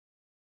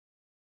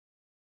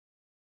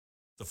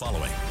The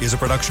following is a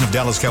production of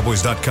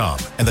DallasCowboys.com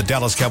and the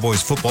Dallas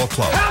Cowboys Football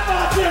Club. How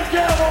about them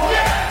Cowboys?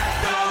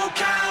 Yeah! Go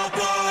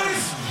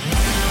Cowboys!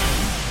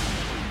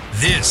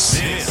 This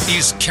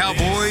is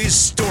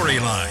Cowboys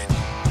StoryLine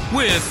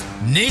with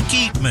Nick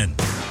Eatman.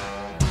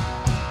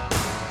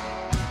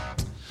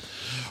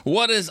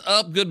 What is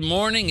up? Good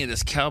morning. It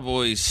is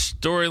Cowboys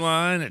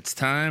StoryLine. It's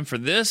time for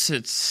this.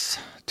 It's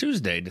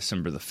Tuesday,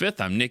 December the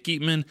 5th. I'm Nick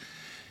Eatman.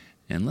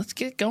 And let's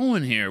get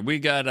going here. We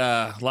got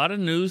a lot of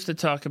news to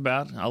talk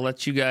about. I'll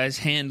let you guys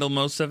handle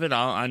most of it.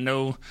 I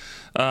know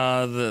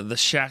the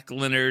Shaq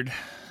Leonard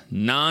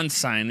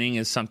non-signing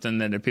is something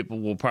that people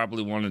will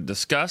probably want to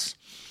discuss.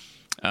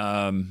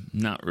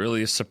 Not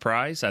really a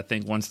surprise. I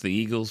think once the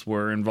Eagles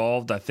were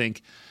involved, I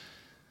think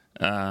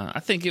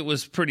it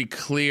was pretty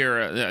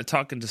clear,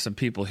 talking to some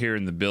people here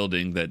in the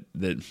building, that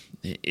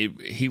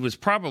he was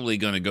probably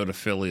going to go to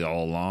Philly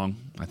all along.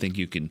 I think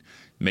you can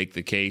make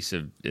the case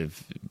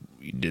if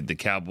did the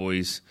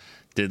Cowboys,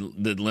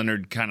 did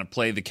Leonard kind of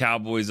play the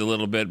Cowboys a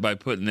little bit by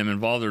putting them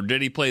involved, or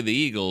did he play the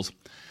Eagles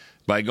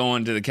by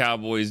going to the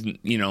Cowboys,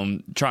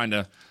 trying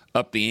to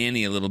up the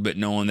ante a little bit,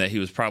 knowing that he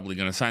was probably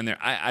going to sign there?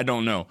 I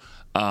don't know.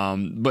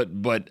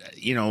 But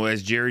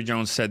as Jerry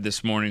Jones said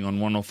this morning on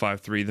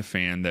 105.3 The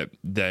Fan,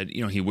 that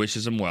he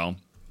wishes him well,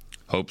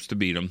 hopes to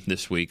beat him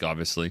this week,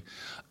 obviously,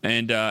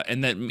 and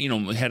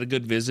that had a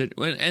good visit,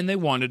 and they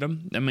wanted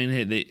him. I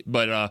mean,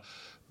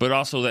 but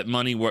also that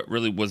money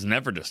really was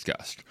never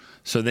discussed,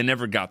 so they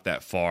never got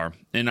that far.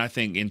 And I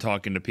think in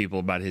talking to people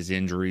about his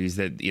injuries,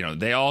 that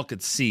they all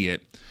could see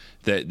it.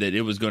 That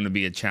it was going to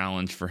be a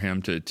challenge for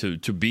him to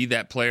be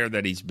that player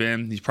that he's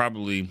been. He's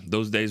probably,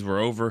 those days were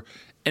over.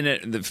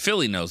 And the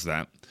Philly knows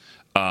that.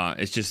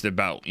 It's just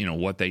about,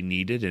 what they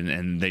needed,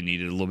 and they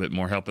needed a little bit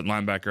more help at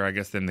linebacker, I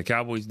guess, than the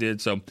Cowboys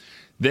did. So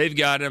they've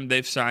got him.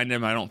 They've signed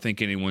him. I don't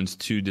think anyone's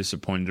too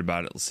disappointed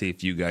about it. Let's see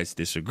if you guys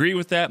disagree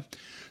with that.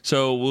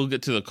 So we'll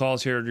get to the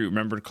calls here.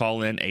 Remember to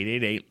call in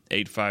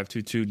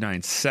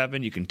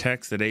 888-852-2297. You can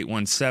text at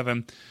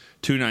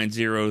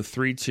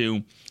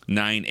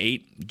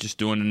 817-290-3298. Just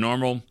doing a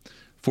normal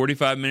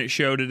 45-minute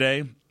show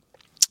today.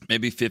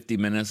 Maybe 50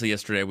 minutes.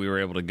 Yesterday we were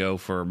able to go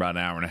for about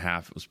an hour and a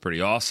half. It was pretty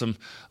awesome.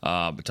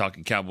 But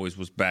Talking Cowboys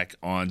was back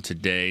on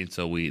today,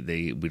 so we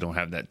don't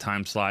have that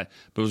time slot.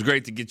 But it was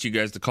great to get you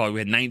guys to call.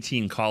 We had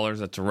 19 callers.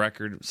 That's a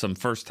record. Some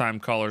first-time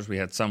callers. We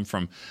had some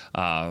from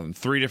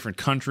 3 different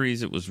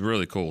countries. It was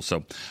really cool.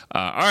 So,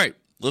 all right,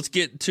 let's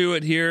get to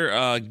it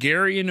here.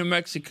 Gary in New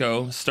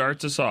Mexico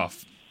starts us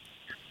off.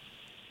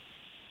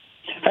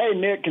 Hey,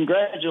 Nick,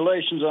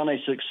 congratulations on a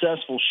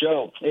successful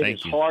show. It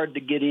is hard to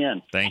get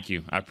in. Thank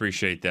you. I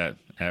appreciate that.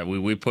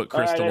 We put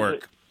Chris to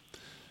work.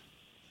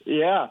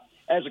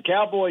 As a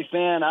Cowboy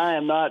fan, I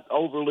am not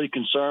overly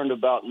concerned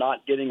about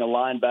not getting a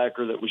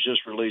linebacker that was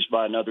just released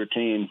by another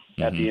team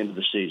at the end of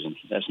the season.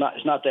 It's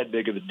not that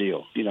big of a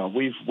deal.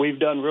 We've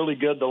done really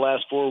good the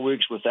last 4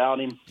 weeks without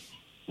him.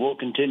 We'll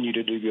continue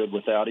to do good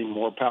without him.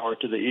 More power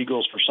to the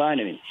Eagles for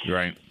signing him.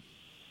 Right.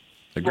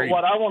 Agreed.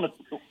 But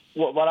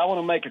what I want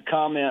to make a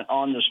comment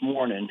on this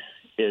morning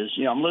is,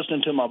 I'm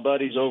listening to my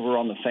buddies over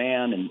on the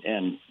Fan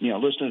and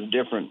listening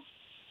to different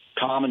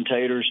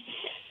commentators,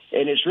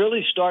 and it's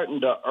really starting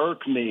to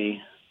irk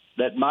me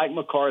that Mike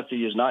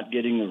McCarthy is not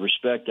getting the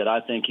respect that I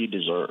think he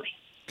deserves.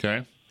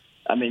 Okay.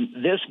 I mean,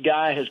 this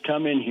guy has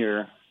come in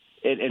here,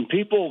 and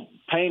people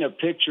paint a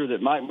picture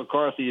that Mike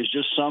McCarthy is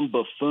just some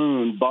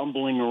buffoon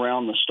bumbling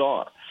around the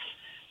star.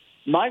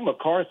 Mike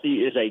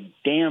McCarthy is a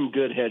damn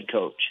good head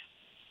coach.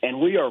 And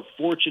we are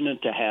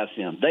fortunate to have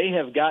him. They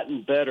have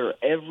gotten better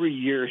every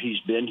year he's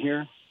been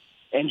here.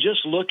 And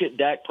just look at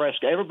Dak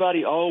Prescott.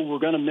 Everybody, we're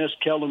going to miss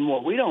Kellen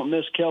Moore. We don't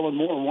miss Kellen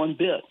Moore one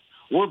bit.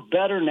 We're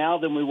better now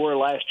than we were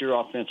last year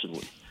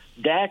offensively.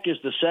 Dak is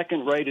the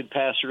second-rated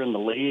passer in the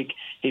league.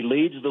 He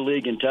leads the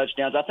league in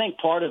touchdowns. I think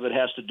part of it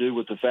has to do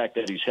with the fact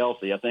that he's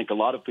healthy. I think a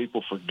lot of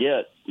people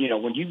forget,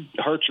 when you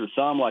hurt your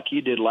thumb like he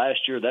did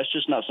last year, that's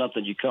just not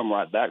something you come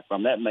right back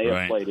from. That may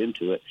have played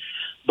into it.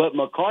 But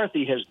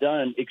McCarthy has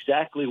done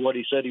exactly what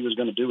he said he was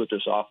going to do with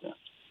this offense.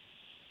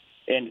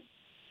 And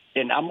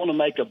I'm going to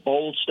make a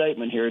bold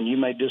statement here, and you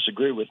may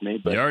disagree with me.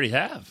 But you already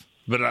have.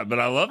 But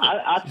I love it.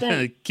 I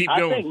think, Keep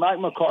going. I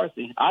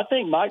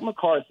think Mike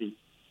McCarthy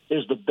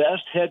is the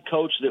best head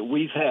coach that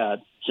we've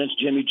had since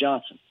Jimmy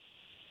Johnson.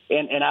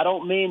 And I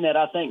don't mean that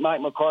I think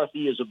Mike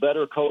McCarthy is a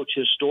better coach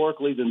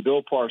historically than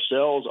Bill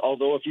Parcells,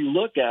 although if you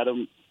look at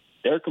them,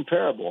 they're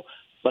comparable.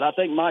 But I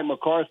think Mike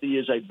McCarthy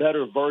is a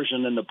better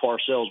version than the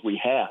Parcells we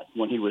had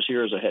when he was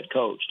here as a head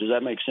coach. Does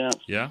that make sense?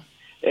 Yeah.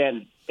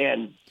 And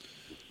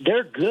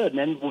they're good,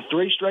 man. With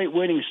 3 straight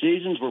winning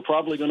seasons, we're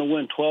probably going to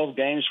win 12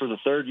 games for the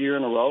 3rd year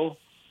in a row.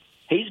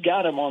 He's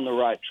got them on the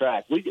right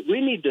track.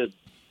 We need to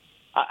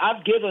 –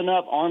 I've given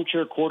up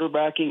armchair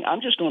quarterbacking. I'm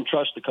just going to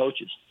trust the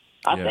coaches.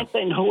 I think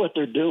they know what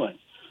they're doing.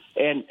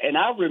 And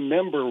I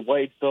remember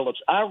Wade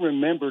Phillips. I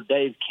remember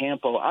Dave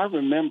Campo. I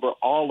remember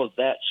all of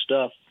that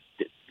stuff.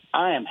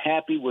 I am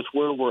happy with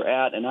where we're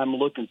at, and I'm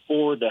looking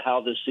forward to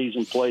how this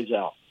season plays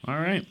out. All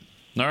right.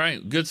 All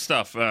right, good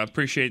stuff.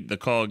 Appreciate the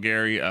call,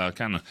 Gary.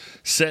 Kind of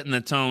setting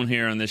the tone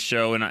here on this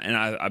show, and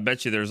I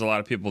bet you there's a lot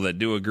of people that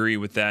do agree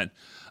with that.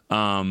 They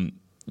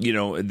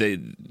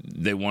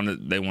want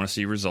to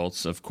see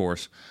results, of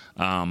course.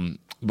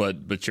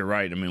 But you're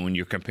right. I mean, when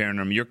you're comparing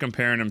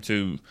them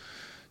to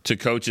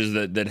coaches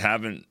that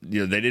haven't,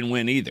 they didn't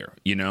win either.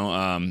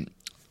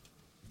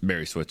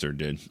 Barry Switzer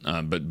did,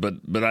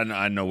 but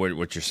I know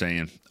what you're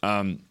saying.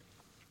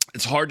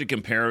 It's hard to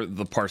compare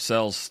the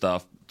Parcells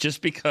stuff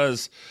just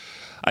because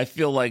I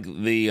feel like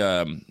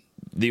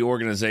the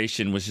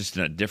organization was just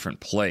in a different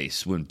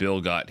place when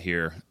Bill got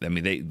here. I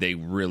mean, they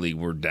really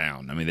were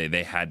down. I mean,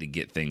 they had to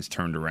get things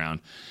turned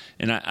around.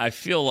 And I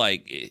feel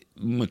like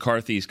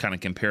McCarthy is kind of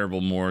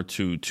comparable more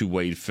to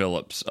Wade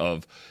Phillips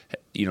of,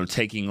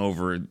 taking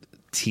over a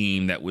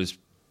team that was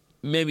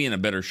maybe in a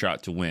better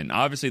shot to win.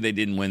 Obviously, they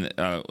didn't win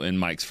in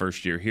Mike's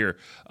first year here.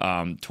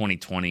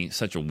 2020,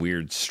 such a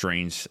weird,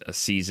 strange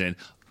season.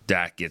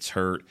 Dak gets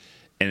hurt.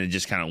 And it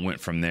just kind of went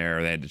from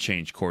there. They had to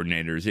change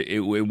coordinators. It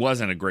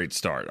wasn't a great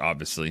start,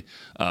 obviously,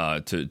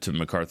 to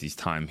McCarthy's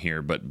time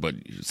here. But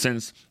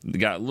since they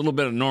got a little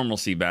bit of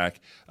normalcy back,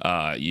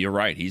 you're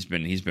right. He's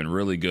been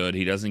really good.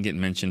 He doesn't get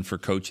mentioned for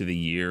Coach of the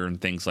Year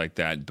and things like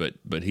that.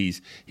 But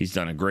he's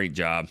done a great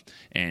job.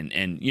 And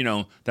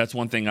that's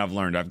one thing I've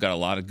learned. I've got a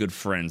lot of good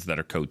friends that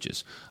are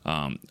coaches.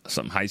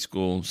 Some high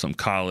school, some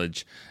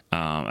college.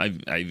 I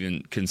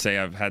even can say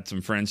I've had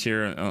some friends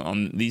here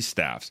on these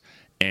staffs.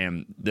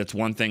 And that's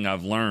one thing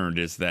I've learned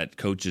is that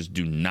coaches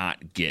do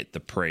not get the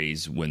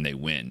praise when they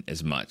win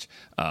as much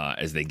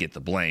as they get the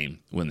blame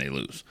when they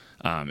lose.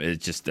 That's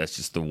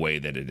just the way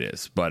that it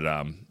is. But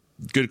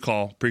good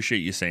call. Appreciate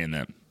you saying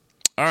that.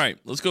 All right,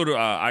 let's go to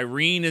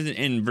Irene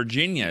in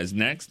Virginia is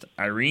next.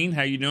 Irene,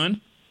 how you doing?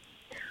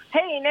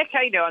 Hey, Nick, how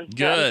you doing?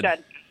 Good.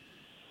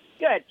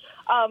 Good.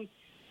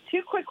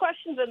 Two quick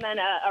questions and then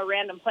a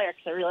random player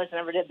because I realized I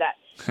never did that.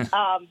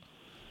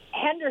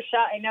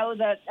 Hendershot, I know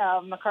that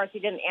McCarthy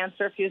didn't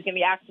answer if he was going to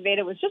be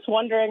activated. Was just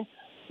wondering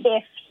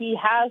if he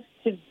has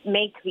to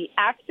make the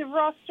active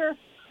roster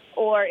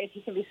or if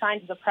he can be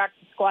signed to the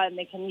practice squad and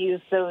they can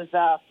use those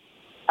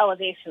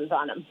elevations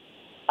on him.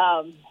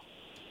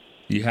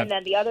 And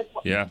then the other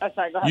 – yeah. Oh,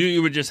 sorry, go ahead.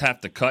 You would just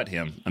have to cut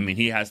him. I mean,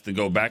 he has to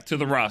go back to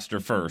the roster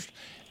first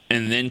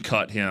and then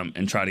cut him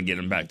and try to get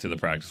him back to the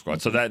practice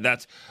squad. So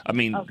that's – I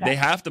mean, They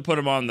have to put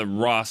him on the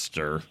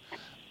roster.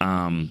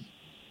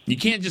 You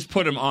can't just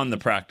put him on the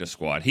practice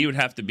squad. He would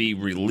have to be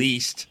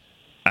released.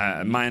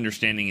 My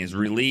understanding is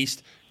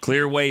released,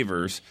 clear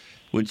waivers,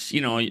 which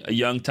a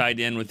young tight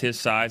end with his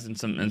size and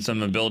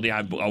some ability,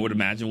 I would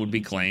imagine would be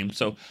claimed.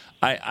 So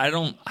I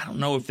don't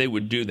know if they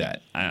would do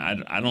that.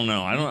 I don't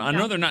know. I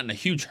know they're not in a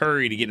huge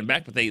hurry to get him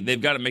back, but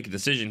they've got to make a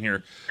decision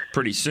here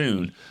pretty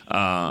soon.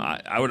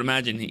 I would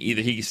imagine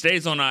either he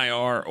stays on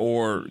IR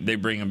or they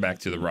bring him back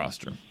to the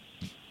roster.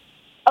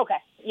 Okay.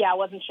 Yeah, I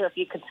wasn't sure if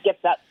you could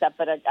skip that step,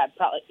 but I'd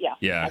probably,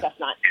 I guess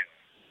not.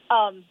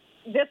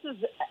 This is,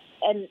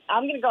 and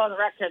I'm going to go on the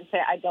record and say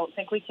I don't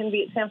think we can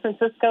beat San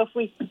Francisco if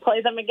we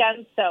play them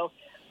again. So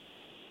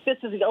this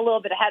is a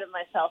little bit ahead of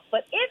myself.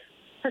 But if,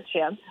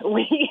 perchance,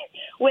 we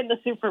win the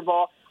Super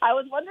Bowl, I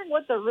was wondering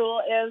what the rule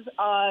is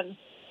on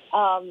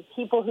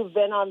people who've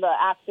been on the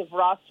active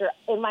roster.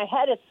 In my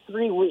head, it's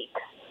 3 weeks.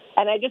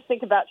 And I just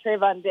think about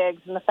Trayvon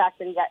Diggs and the fact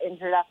that he got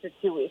injured after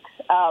 2 weeks.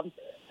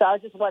 So I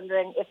was just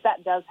wondering if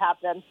that does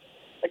happen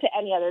or to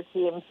any other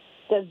team,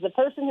 does the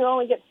person who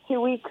only gets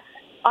 2 weeks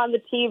on the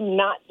team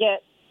not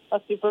get a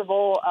Super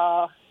Bowl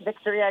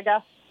victory, I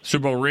guess?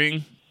 Super Bowl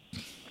ring?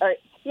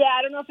 Yeah,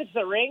 I don't know if it's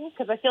the ring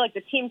because I feel like the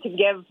team can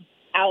give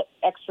out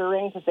extra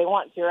rings if they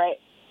want to, right?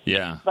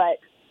 Yeah. But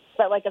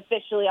like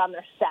officially on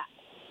their stats.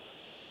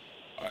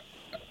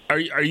 Are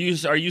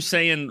you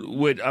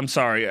saying I'm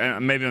sorry,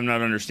 maybe I'm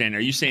not understanding.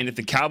 Are you saying if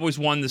the Cowboys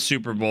won the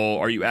Super Bowl,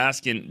 are you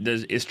asking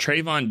is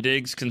Trayvon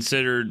Diggs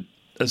considered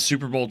a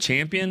Super Bowl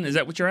champion? Is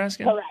that what you're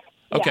asking? Correct.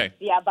 Okay.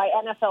 Yeah, by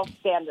NFL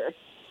standards.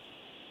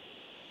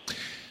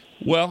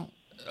 Well,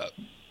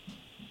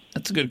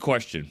 that's a good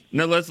question.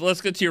 No,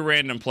 let's get to your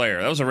random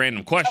player. That was a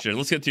random question.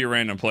 Let's get to your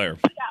random player.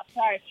 Yeah,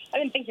 sorry. I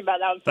didn't think about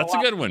that one for That's a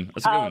while. a good one.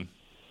 That's a good one.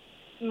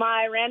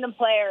 My random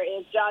player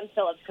is John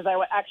Phillips because I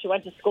actually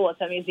went to school with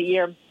him. He's a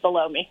year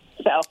below me.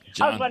 So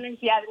I was wondering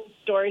if you had any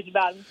stories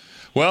about him.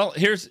 Well,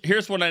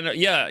 here's what I know.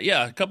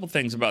 Yeah, a couple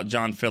things about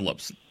John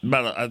Phillips.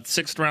 About a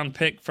 6th-round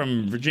pick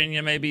from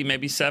Virginia, maybe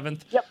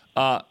 7th. Yep.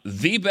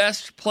 The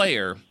best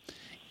player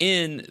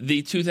in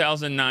the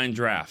 2009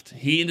 draft.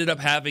 He ended up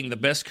having the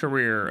best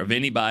career of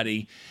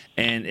anybody.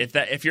 And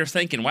if you're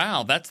thinking,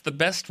 wow, that's the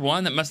best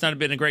one, that must not have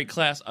been a great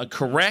class.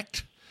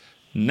 Correct.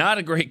 Not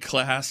a great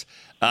class.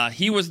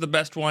 He was the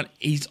best one.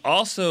 He's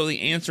also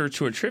the answer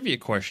to a trivia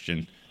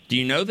question. Do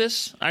you know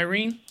this,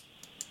 Irene?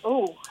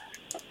 Oh,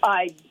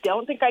 I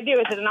don't think I do.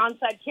 Is it an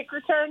onside kick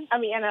return?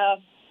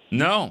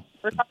 No.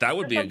 That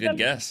would be a good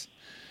guess.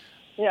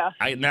 Yeah.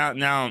 Now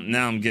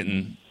I'm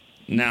getting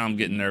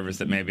nervous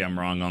that maybe I'm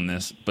wrong on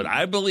this, but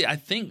I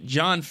think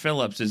John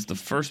Phillips is the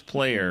first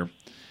player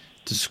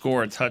to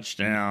score a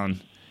touchdown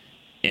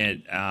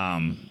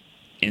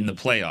in the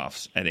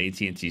playoffs at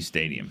AT&T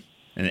Stadium.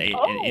 In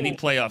any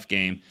playoff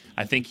game,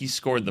 I think he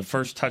scored the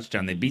first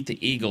touchdown. They beat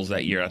the Eagles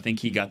that year. I think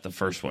he got the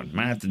first one.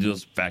 Might have to do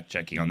some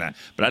fact-checking on that.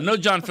 But I know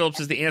John Phillips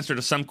is the answer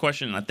to some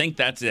question, and I think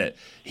that's it.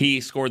 He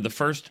scored the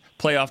first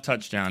playoff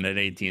touchdown at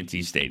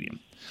AT&T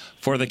Stadium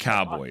for the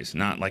Cowboys,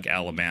 not like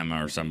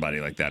Alabama or somebody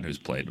like that who's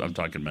played. I'm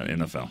talking about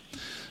NFL.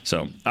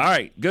 So, all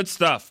right, good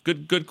stuff.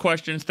 Good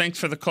questions. Thanks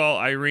for the call,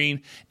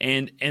 Irene.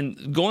 And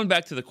going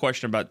back to the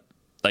question about,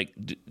 like,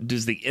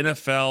 does the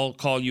NFL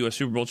call you a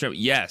Super Bowl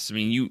champion? Yes. I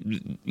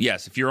mean,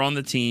 yes. If you're on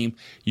the team,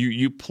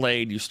 you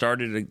played, you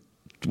started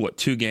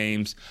 2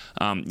 games.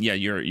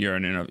 You're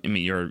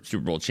a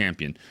Super Bowl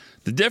champion.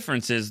 The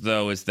difference is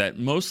that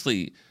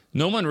mostly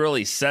no one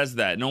really says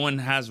that. No one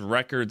has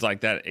records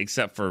like that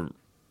except for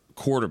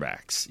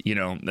quarterbacks. You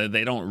know,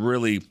 they don't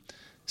really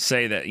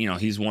say that, you know,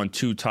 he's won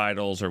 2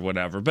 titles or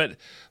whatever. But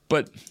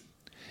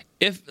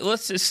if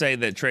let's just say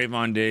that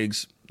Trayvon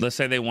Diggs, let's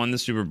say they won the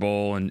Super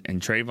Bowl and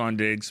Trayvon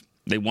Diggs,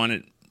 they won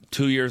it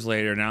 2 years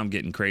later. Now I'm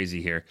getting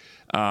crazy here.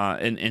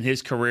 In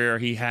his career,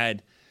 he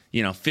had,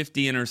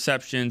 50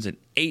 interceptions and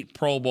 8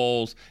 Pro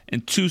Bowls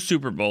and 2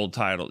 Super Bowl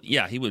titles.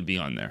 Yeah, he would be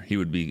on there. He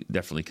would be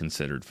definitely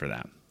considered for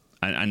that.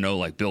 I know,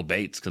 like Bill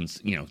Bates,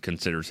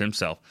 considers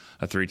himself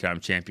a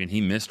 3-time champion.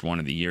 He missed one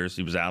of the years;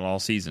 he was out all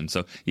season.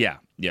 So, yeah,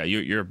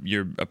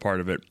 you're a part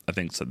of it. I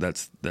think so.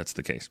 That's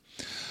the case.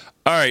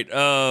 All right,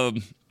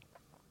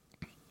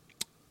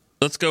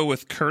 let's go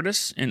with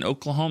Curtis in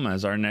Oklahoma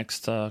as our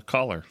next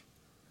caller.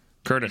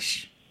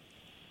 Curtis.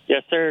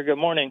 Yes, sir. Good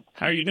morning.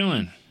 How are you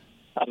doing?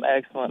 I'm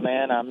excellent,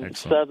 man. I'm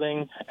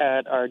subbing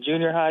at our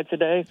junior high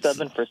today,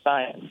 subbing for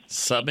science.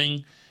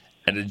 Subbing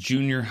at a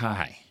junior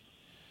high.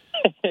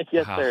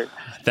 Yes, sir.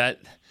 That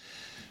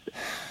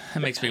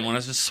makes me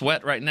want to just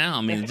sweat right now.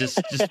 I mean, just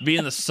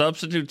being the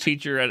substitute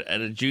teacher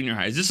at a junior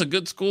high. Is this a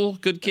good school?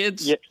 Good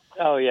kids? Yeah.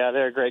 Oh, yeah.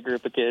 They're a great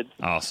group of kids.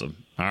 Awesome.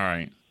 All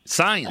right.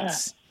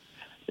 Science.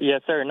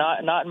 Yes, sir. Not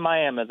in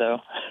Miami,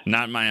 though.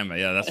 Not in Miami.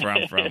 Yeah, that's where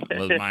I'm from.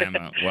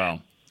 Miami.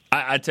 Well,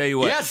 I tell you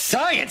what. Yes,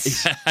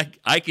 science.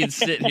 I could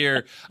sit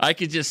here. I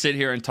could just sit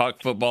here and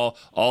talk football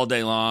all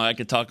day long. I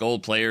could talk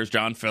old players,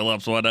 John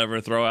Phillips, whatever.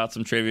 Throw out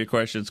some trivia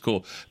questions.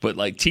 Cool. But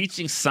like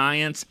teaching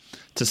science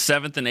to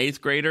 7th and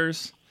 8th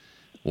graders,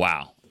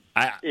 wow.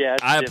 I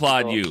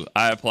applaud you.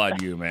 I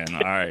applaud you, man.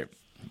 All right.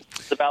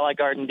 It's about like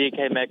guarding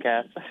DK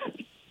Metcalf.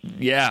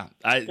 Yeah.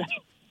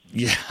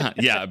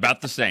 Yeah.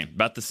 About the same.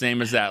 About the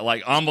same as that.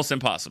 Like almost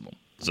impossible.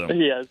 So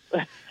yes,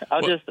 I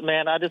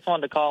just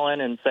wanted to call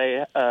in and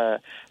say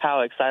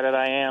how excited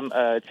I am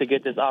to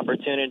get this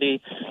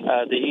opportunity.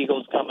 The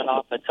Eagles coming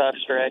off a tough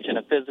stretch in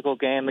a physical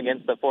game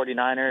against the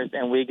 49ers,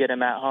 and we get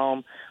them at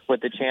home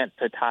with the chance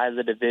to tie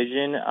the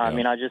division. I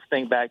mean, I just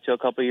think back to a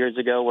couple of years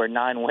ago where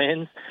 9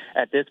 wins.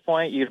 At this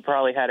point, you'd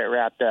probably had it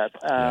wrapped up.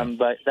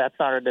 But that's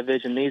not our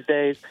division these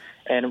days.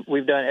 And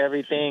we've done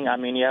everything. I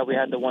mean, yeah, we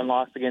had the 1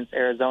 loss against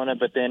Arizona,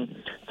 but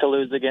then to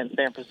lose against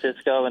San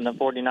Francisco and the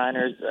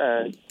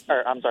 49ers,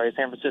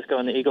 San Francisco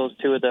and the Eagles,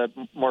 2 of the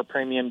more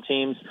premium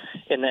teams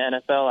in the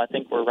NFL. I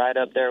think we're right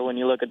up there. When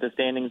you look at the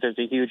standings, there's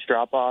a huge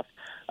drop-off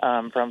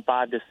from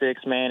 5 to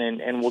 6, man,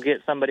 and we'll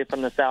get somebody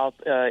from the South,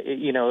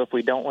 if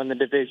we don't win the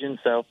division.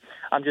 So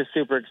I'm just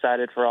super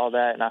excited for all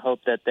that, and I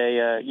hope that they,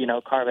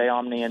 carve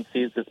omni and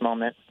seize this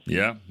moment.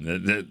 Yeah,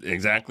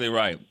 exactly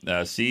right.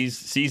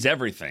 Seize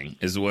everything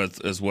is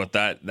what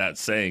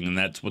that's saying, and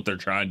that's what they're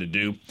trying to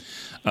do.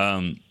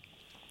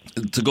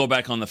 To go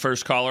back on the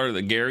first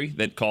caller, Gary,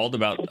 that called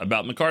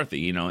about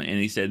McCarthy, and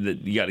he said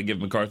that you got to give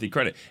McCarthy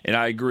credit, and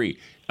I agree.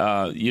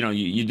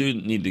 You do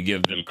need to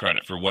give them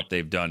credit for what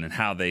they've done and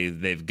how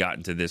they've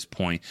gotten to this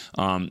point.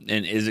 And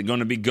is it going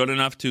to be good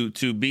enough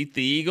to beat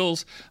the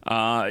Eagles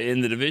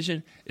in the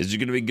division? Is it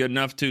going to be good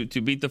enough to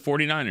beat the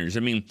 49ers? I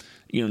mean,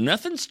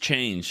 nothing's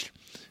changed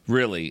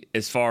really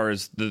as far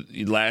as the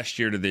last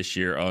year to this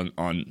year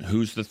on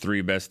who's the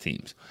 3 best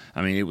teams.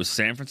 I mean, it was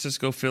San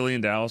Francisco, Philly,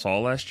 and Dallas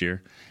all last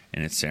year.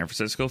 And it's San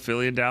Francisco,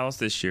 Philly, and Dallas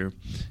this year.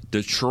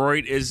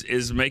 Detroit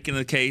is making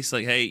the case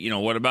like, hey,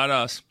 what about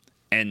us?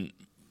 And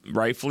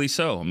rightfully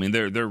so. I mean,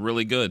 they're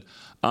really good.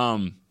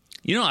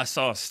 I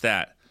saw a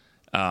stat.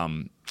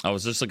 I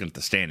was just looking at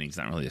the standings,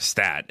 not really a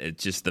stat.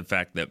 It's just the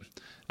fact that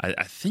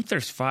I think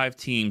there's 5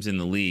 teams in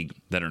the league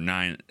that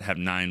have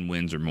 9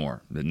 wins or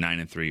more, the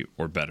 9-3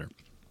 or better.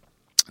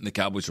 The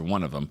Cowboys are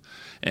one of them.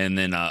 And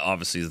then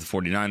obviously the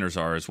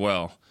 49ers are as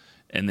well.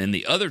 And then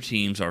the other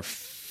teams are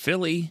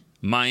Philly,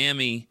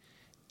 Miami,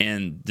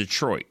 and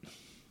Detroit.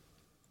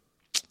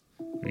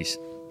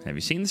 Have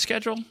you seen the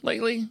schedule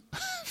lately?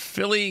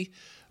 Philly,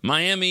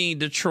 Miami,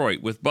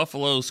 Detroit, with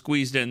Buffalo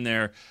squeezed in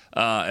there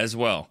as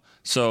well.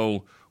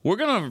 So we're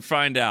going to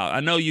find out.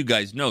 I know you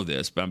guys know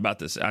this, but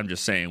I'm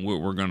just saying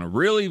we're going to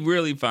really,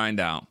 really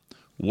find out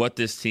what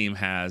this team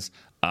has.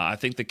 I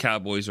think the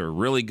Cowboys are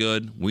really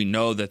good. We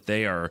know that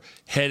they are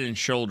head and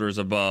shoulders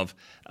above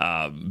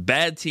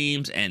bad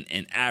teams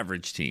and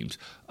average teams.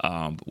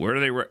 Where do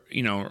they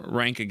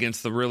rank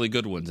against the really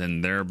good ones?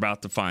 And they're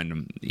about to find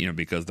them,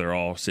 because they're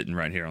all sitting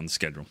right here on the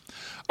schedule.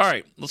 All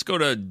right, let's go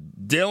to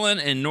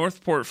Dylan in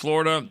Northport,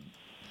 Florida.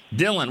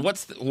 Dylan,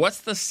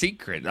 what's the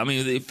secret? I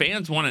mean, the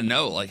fans want to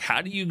know. Like,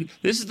 how do you?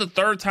 This is the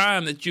third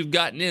time that you've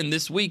gotten in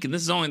this week, and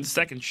this is only the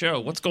second show.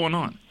 What's going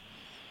on?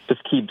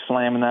 Just keep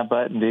slamming that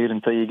button, dude,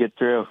 until you get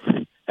through.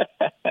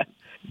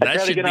 I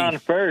try to get on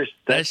first.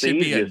 That's the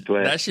easiest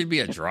way. That should be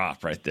a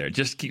drop right there.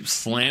 Just keep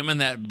slamming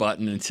that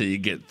button until you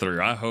get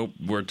through. I hope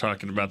we're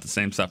talking about the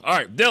same stuff. All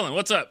right, Dylan,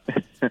 what's up?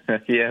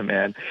 Yeah,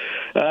 man.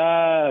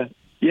 I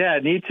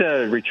need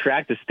to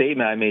retract the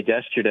statement I made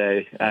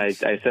yesterday. I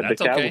said the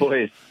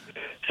Cowboys. Okay.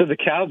 So the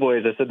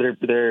Cowboys, I said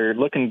they're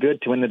looking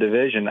good to win the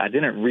division. I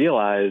didn't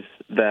realize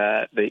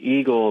that the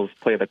Eagles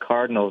play the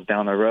Cardinals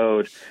down the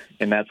road,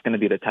 and that's going to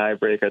be the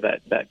tiebreaker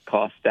that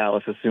costs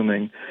Dallas,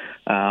 assuming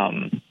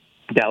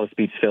Dallas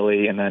beats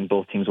Philly, and then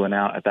both teams win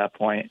out at that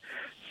point.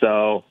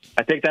 So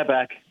I take that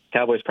back.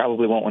 Cowboys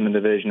probably won't win the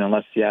division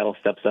unless Seattle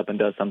steps up and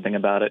does something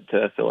about it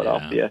to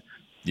Philadelphia.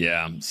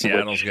 Yeah,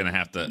 Seattle's going to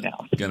have to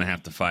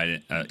fight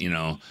it.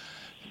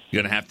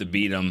 Going to have to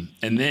beat them,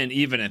 and then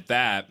even at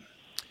that.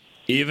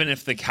 Even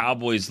if the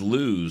Cowboys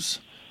lose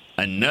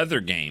another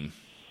game,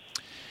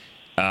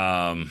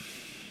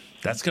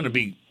 that's going to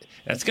be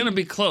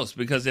close,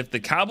 because if the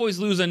Cowboys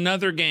lose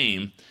another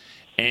game,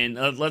 and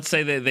let's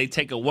say they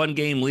take a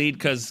 1-game lead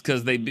because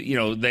they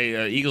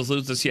Eagles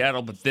lose to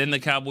Seattle, but then the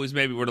Cowboys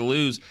maybe were to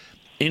lose,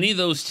 any of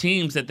those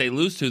teams that they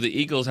lose to, the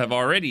Eagles have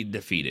already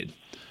defeated.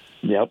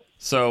 Yep.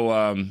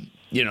 So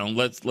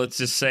let's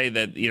just say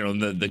that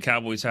the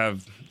Cowboys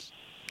have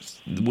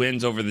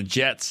wins over the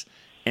Jets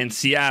and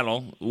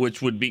Seattle,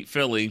 which would beat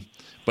Philly,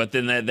 but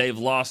then they've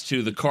lost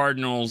to the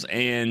Cardinals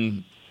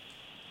and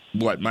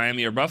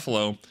Miami or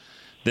Buffalo,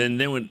 then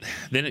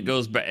it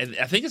goes back.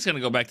 I think it's going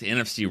to go back to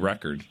NFC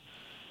record.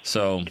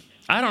 So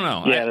I don't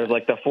know. Yeah, there's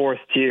like the fourth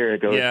tier.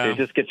 It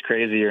just gets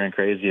crazier and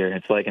crazier.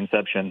 It's like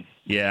Inception.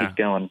 Yeah, keeps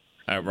going.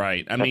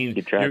 Right. I mean,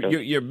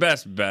 your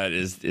best bet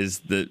is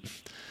that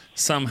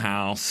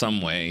somehow,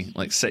 some way,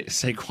 like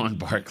Saquon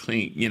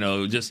Barkley,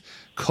 just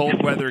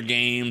cold weather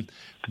game.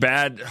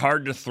 Bad,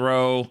 hard to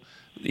throw.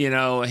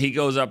 He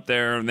goes up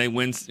there and they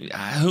win.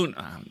 I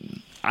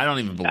don't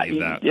even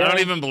believe that. Yeah. I don't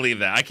even believe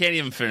that. I can't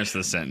even finish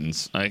the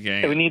sentence.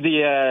 Okay. We need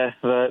the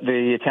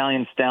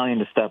Italian stallion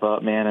to step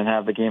up, man, and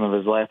have the game of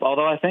his life.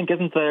 Although I think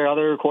isn't there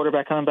other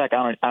quarterback coming back?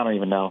 I don't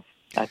even know.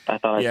 I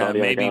thought I saw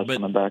the other guy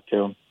coming back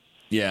too.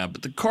 Yeah,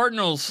 but the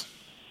Cardinals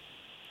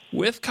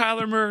with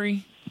Kyler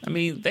Murray, I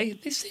mean, they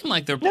seem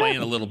like they're playing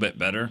a little bit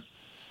better.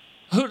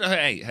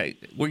 Hey,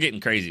 we're getting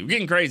crazy. We're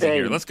getting crazy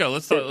here. Let's go.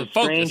 Let's focus.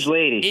 Strange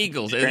lady.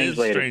 Eagles. Strange it is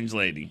lady. Strange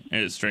lady. It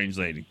is Strange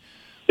lady.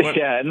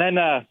 Yeah, and then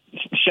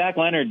Shaq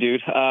Leonard,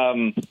 dude.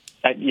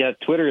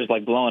 Twitter is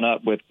like blowing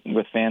up with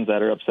fans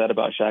that are upset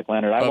about Shaq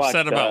Leonard.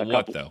 Upset about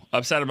what, though?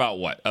 Upset about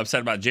what?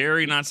 Upset about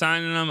Jerry not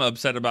signing him?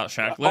 Upset about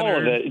Shaq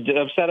Leonard? All of it.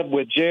 Upset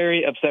with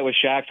Jerry, upset with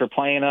Shaq for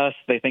playing us.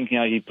 They think,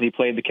 he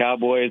played the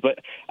Cowboys. But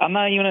I'm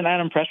not even that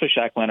impressed with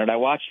Shaq Leonard. I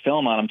watched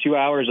film on him, 2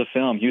 hours of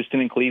film,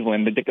 Houston and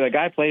Cleveland. The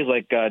guy plays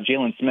like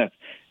Jalen Smith.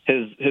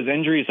 His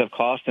injuries have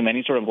cost him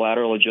any sort of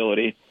lateral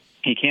agility.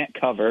 He can't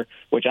cover,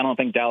 which I don't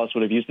think Dallas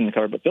would have used him to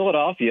cover. But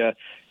Philadelphia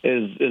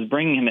is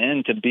bringing him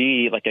in to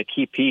be like a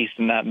key piece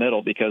in that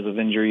middle because of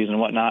injuries and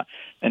whatnot.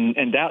 And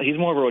he's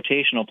more of a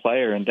rotational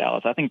player in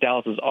Dallas. I think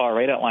Dallas is all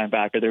right at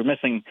linebacker. They're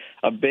missing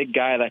a big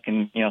guy that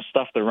can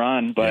stuff the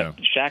run, but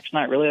Shaq's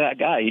not really that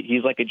guy.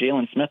 He's like a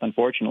Jalen Smith,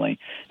 unfortunately,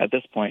 at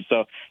this point.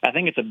 So I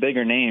think it's a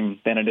bigger name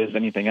than it is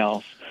anything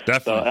else.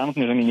 Definitely. So I don't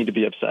think there's any need to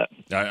be upset.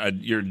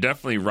 You're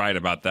definitely right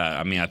about that.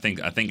 I mean, I think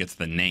it's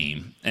the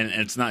name, and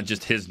it's not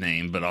just his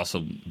name, but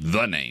also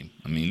the name.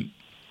 I mean,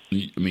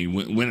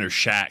 when has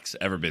Shaq's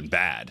ever been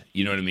bad?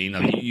 You know what I mean?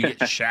 You get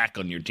Shaq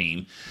on your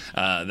team.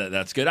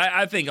 That's good.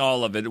 I think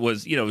all of it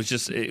was,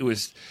 it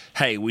was,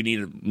 hey, we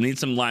need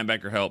some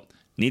linebacker help.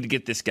 Need to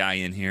get this guy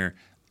in here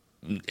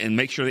and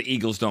make sure the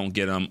Eagles don't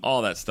get him,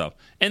 all that stuff.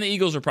 And the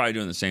Eagles are probably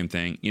doing the same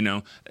thing,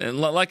 And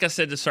like I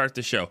said to start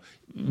the show,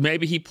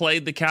 maybe he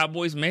played the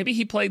Cowboys, maybe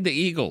he played the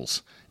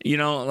Eagles.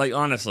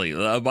 Honestly,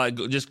 by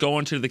just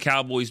going to the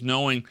Cowboys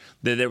knowing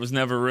that it was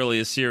never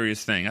really a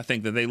serious thing. I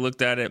think that they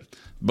looked at it,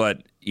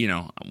 but,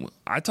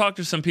 I talked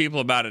to some people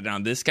about it now.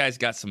 This guy's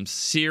got some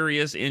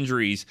serious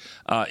injuries,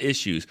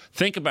 issues.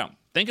 Think about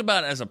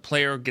as a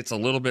player gets a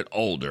little bit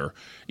older,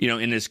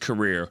 in his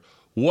career,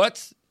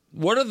 what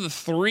are the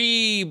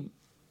three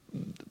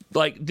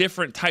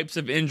different types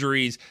of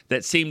injuries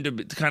that seem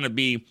to kind of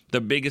be the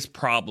biggest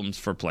problems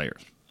for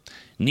players?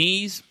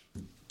 Knees,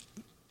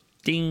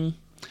 ding,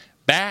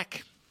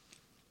 back,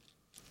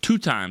 2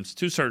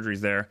 surgeries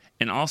there,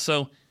 and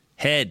also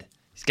head.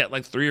 He's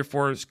got 3 or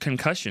 4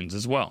 concussions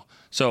as well.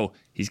 So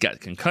he's got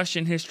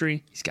concussion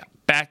history, he's got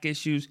back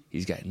issues,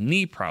 he's got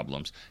knee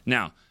problems.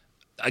 Now,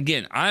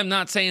 again, I'm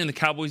not saying the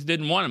Cowboys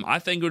didn't want him. I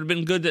think it would have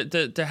been good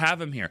to have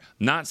him here.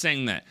 Not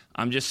saying that.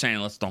 I'm just saying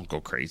let's don't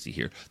go crazy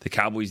here. The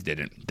Cowboys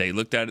didn't. They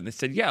looked at it and they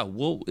said, yeah,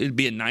 it'd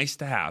be a nice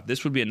to have.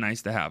 This would be a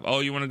nice to have.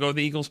 Oh, you want to go with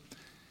the Eagles?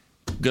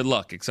 Good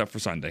luck, except for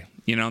Sunday.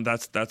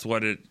 That's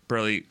what it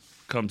really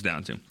comes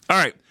down to. All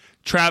right,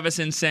 Travis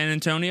in San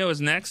Antonio is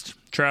next.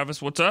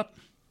 Travis, what's up?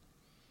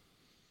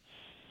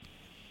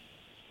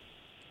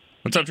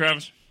 What's up,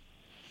 Travis?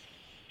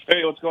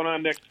 Hey, what's going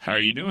on, Nick? How are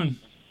you doing?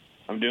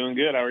 I'm doing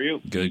good. How are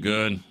you?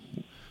 Good.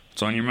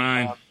 What's on your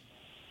mind?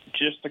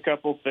 Just a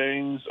couple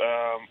things.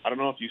 I don't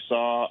know if you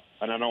saw,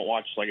 and I don't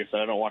watch, like I said,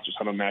 I don't watch a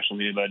ton of national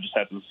media, but I just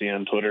happened to see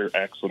on Twitter,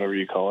 X, whatever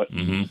you call it,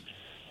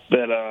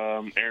 that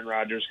Aaron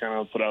Rodgers kind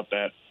of put out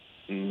that,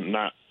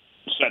 not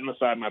setting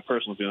aside my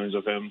personal feelings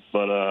of him,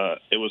 but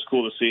it was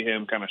cool to see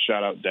him kind of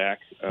shout out Dak.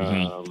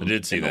 I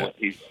did see that.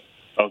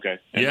 Okay.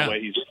 And the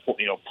way he's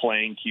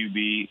playing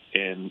QB,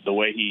 and the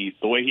way he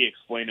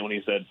explained it when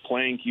he said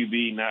playing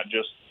QB, not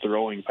just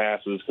throwing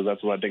passes, because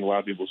that's what I think a lot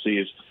of people see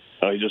is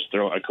he just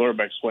a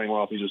quarterback's playing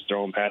well if he's just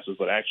throwing passes,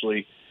 but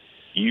actually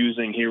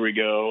using here we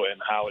go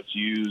and how it's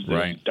used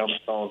and dumping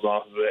balls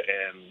off of it,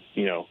 and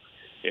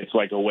it's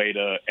like a way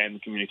to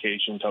end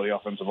communication, tell the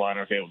offensive line,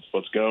 okay,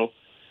 let's go.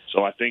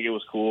 So I think it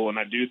was cool, and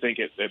I do think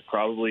it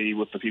probably,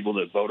 with the people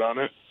that vote on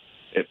it,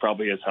 it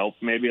probably has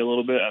helped maybe a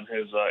little bit on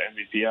his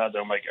MVP odds. I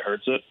don't think it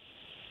hurts it.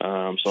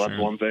 So that's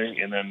one thing.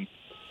 And then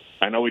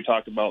I know we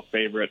talked about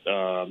favorite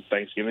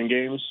Thanksgiving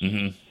games.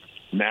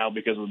 Now,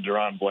 because of the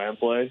Deron Bland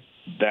play,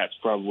 that's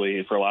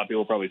probably, for a lot of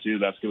people probably too,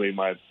 that's going to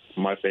be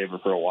my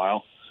favorite for a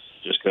while,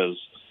 just because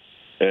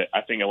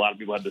I think a lot of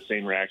people had the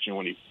same reaction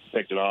when he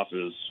picked it off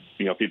as,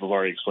 people have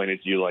already explained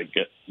it to you. Like,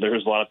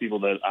 there's a lot of people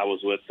that I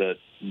was with that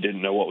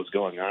didn't know what was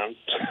going on.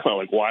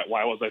 Like, why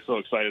was I so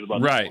excited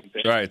about that one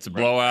pick? Right. It's a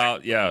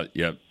blowout. Yeah.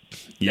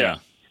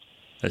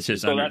 That's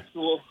just that's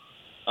cool.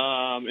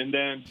 And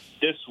then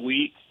this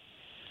week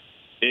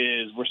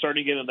we're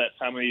starting to get into that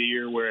time of the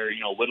year where,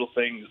 little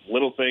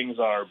things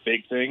are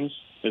big things,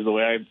 is the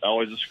way I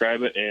always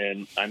describe it.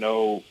 And I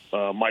know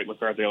Mike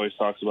McCarthy always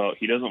talks about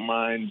he doesn't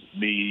mind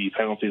the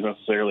penalties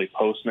necessarily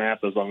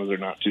post-snap as long as there are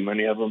not too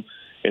many of them.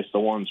 It's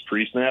the ones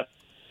pre-snap.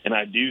 And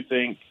I do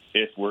think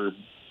if we're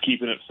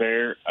keeping it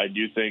fair, I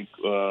do think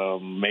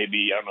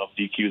maybe, I don't know if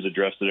DQ's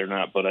addressed it or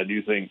not, but I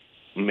do think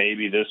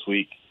maybe this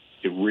week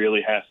it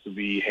really has to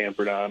be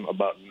hampered on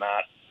about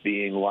not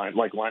being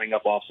lining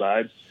up off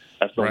sides.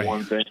 That's the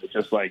one thing. It's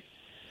just like,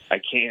 I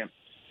can't.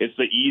 It's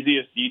the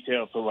easiest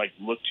detail to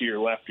look to your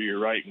left or your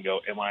right and go,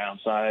 am I on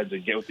sides,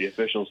 and get with the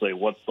officials, say,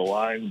 what's the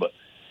line? But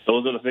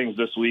those are the things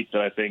this week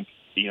that I think,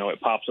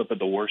 it pops up at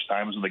the worst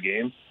times of the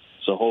game.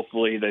 So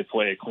hopefully they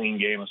play a clean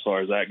game as far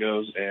as that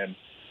goes. And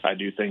I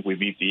do think we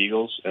beat the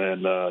Eagles,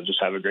 and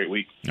just have a great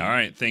week. All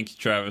right. Thank you,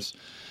 Travis.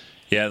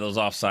 Yeah, those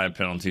offside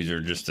penalties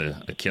are just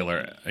a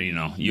killer.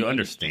 You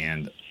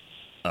understand,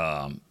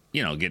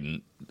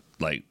 getting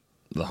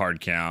the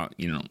hard count,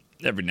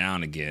 every now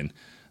and again.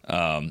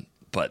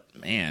 But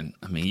man,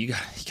 you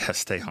got to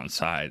stay on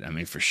side.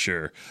 For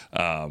sure.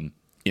 And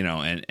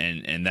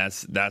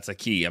that's a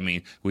key.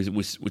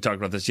 We talked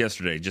about this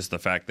yesterday. Just the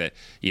fact that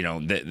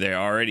they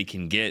already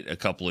can get a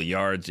couple of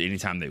yards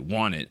anytime they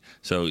want it.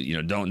 So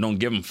don't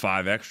give them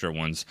 5 extra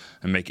ones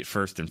and make it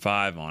 1st and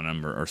 5 on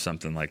them or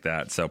something like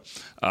that. So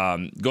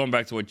going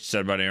back to what you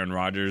said about Aaron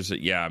Rodgers,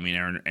 yeah,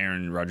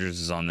 Aaron Rodgers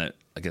is on that.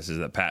 I guess is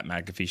that Pat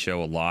McAfee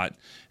show a lot,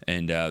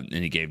 and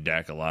he gave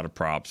Dak a lot of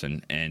props,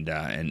 and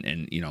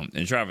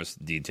Travis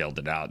detailed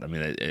it out.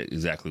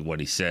 Exactly what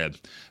he said,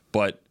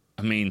 but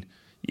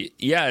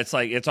yeah,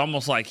 it's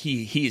almost like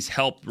he's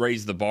helped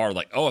raise the bar.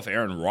 Like, if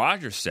Aaron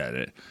Rodgers said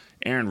it,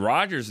 Aaron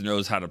Rodgers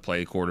knows how to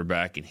play a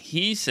quarterback, and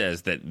he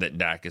says that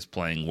Dak is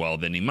playing well,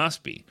 then he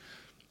must be.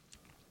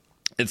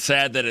 It's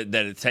sad that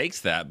it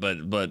takes that,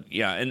 but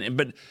yeah,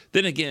 but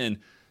then again,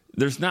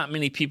 there's not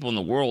many people in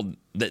the world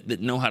that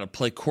know how to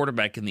play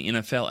quarterback in the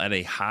NFL at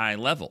a high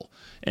level,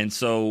 and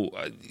so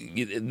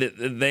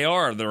they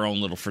are their own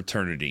little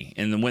fraternity.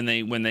 And when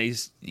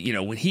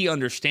he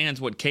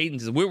understands what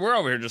cadence is, we're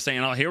over here just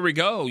saying, "Oh, here we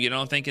go,"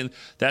 thinking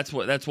that's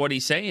what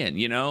he's saying.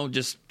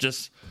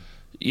 Just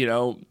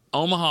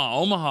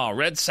Omaha,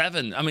 Red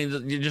 7.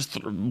 You're just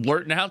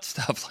blurting out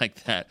stuff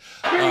like that.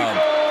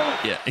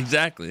 Yeah,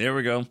 exactly. There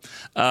we go.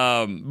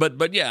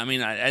 But yeah,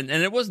 and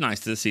it was nice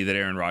to see that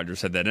Aaron Rodgers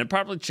said that. And it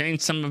probably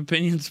changed some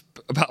opinions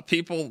about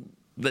people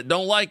that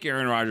don't like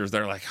Aaron Rodgers.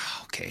 They're like,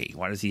 okay,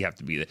 why does he have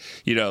to be there?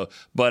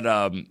 But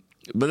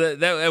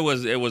it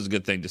was a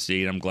good thing to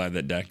see, and I'm glad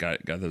that Dak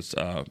got those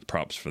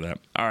props for that.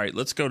 All right,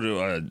 let's go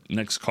to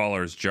next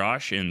caller is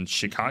Josh in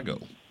Chicago.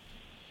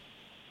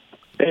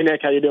 Hey,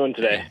 Nick, how you doing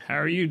today? Hey, how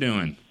are you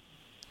doing?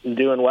 I'm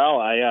doing well.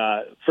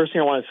 First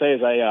thing I want to say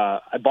is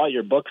I bought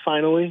your book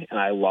finally, and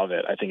I love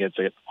it. I think it's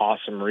an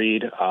awesome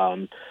read.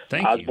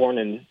 Thank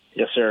you.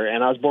 Yes, sir.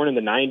 And I was born in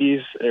the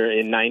 90s, or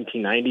in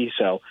 1990,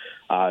 so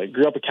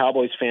grew up a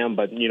Cowboys fan,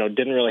 but,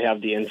 didn't really have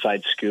the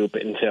inside scoop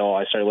until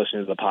I started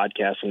listening to the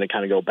podcast, and to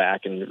kind of go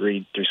back and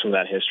read through some of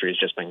that history has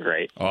just been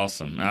great.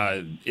 Awesome.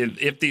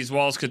 If These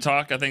Walls Could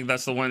Talk, I think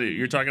that's the one that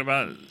you're talking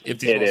about. If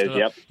These Walls Could Talk.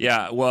 Yep.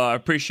 Yeah, well, I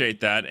appreciate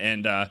that.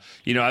 And, I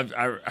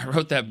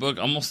wrote that book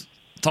almost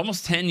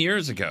 10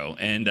 years ago,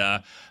 and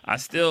I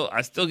still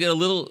get a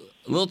little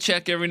little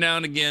check every now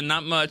and again,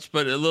 not much,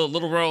 but a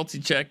little royalty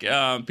check.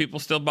 People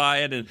still buy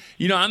it, and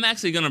I'm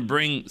actually going to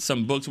bring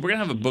some books. We're going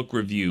to have a book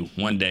review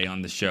one day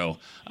on the show.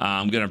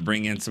 I'm going to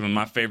bring in some of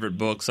my favorite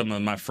books, some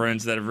of my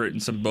friends that have written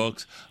some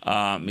books.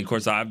 Of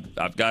course,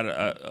 I've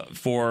got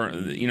 4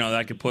 that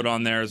I could put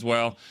on there as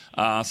well.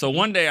 So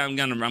one day I'm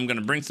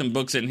gonna bring some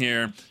books in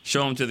here,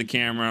 show them to the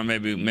camera,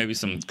 maybe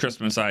some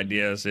Christmas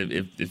ideas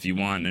if you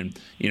want, and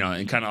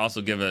and kind of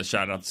also give a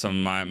shout out to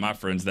some of my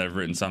friends that have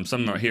written some.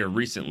 Some are here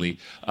recently.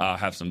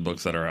 Have some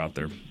books that are out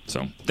there.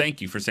 So thank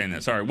you for saying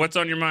that. Sorry, what's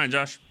on your mind,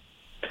 Josh?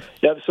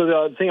 Yep. So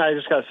the thing I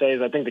just got to say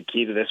is I think the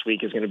key to this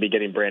week is going to be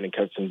getting Brandon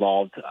Cooks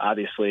involved.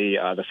 Obviously,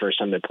 the first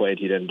time they played,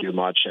 he didn't do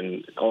much,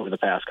 and over the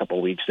past couple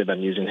of weeks, they've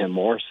been using him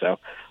more. So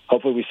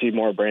hopefully we see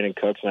more of Brandon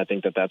Cooks, and I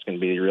think that's going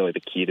to be really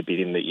the key to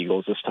beating the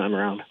Eagles this time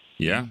around.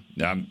 Yeah.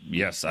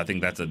 Yes, I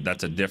think that's a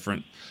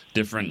different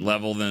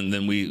level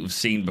than we've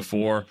seen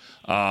before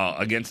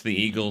against the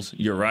Eagles.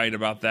 You're right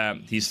about that.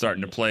 He's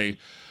starting to play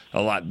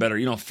a lot better.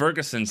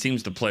 Ferguson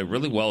seems to play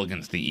really well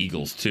against the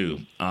Eagles too.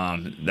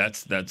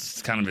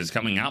 That's kind of his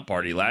coming out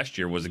party last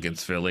year was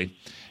against Philly,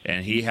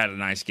 and he had a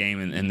nice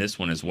game in this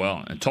one as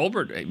well. And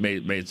Tolbert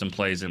made some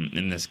plays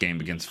in this game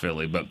against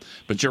Philly,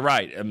 but you're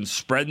right.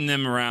 Spreading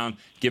them around,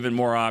 giving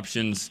more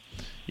options.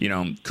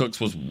 Cooks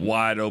was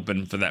wide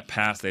open for that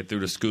pass they threw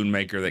to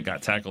Schoonmaker that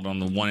got tackled on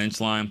the 1-inch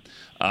line.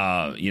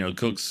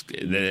 Cooks,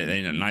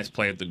 a nice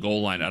play at the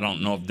goal line. I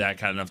don't know if Dak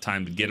had enough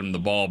time to get him the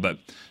ball, but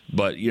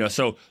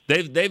so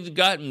they've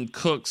gotten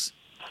Cooks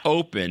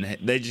open.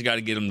 They just got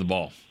to get him the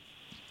ball.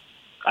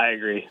 I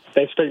agree.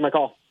 Thanks for taking my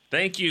call.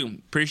 Thank you.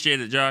 Appreciate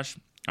it, Josh.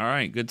 All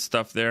right, good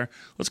stuff there.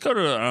 Let's go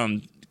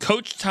to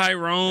Coach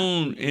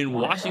Tyrone in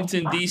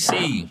Washington,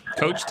 D.C.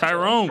 Coach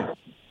Tyrone.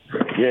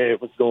 Yeah,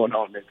 what's going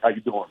on, Nick? How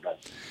you doing, man?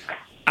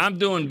 I'm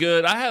doing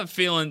good. I have a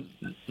feeling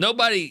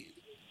nobody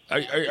 –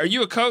 are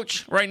you a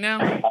coach right now?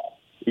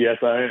 Yes,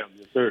 I am.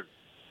 Yes, sir.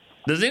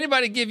 Does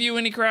anybody give you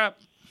any crap?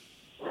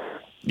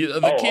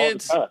 The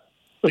kids?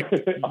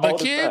 The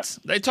kids?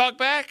 They talk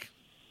back?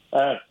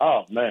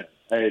 Oh, man.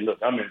 Hey, look,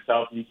 I'm in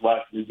Southeast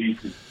Washington,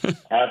 D.C.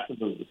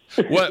 Absolutely.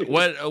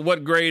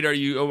 What grade are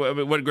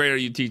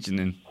you teaching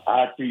in?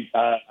 I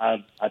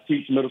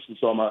teach middle school,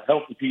 so I'm a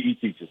health and PE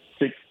teacher,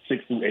 6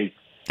 through 8.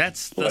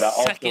 That's the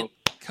second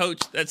coach.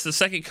 That's the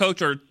second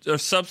coach or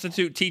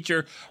substitute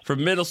teacher for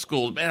middle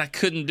school. Man, I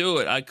couldn't do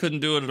it. I couldn't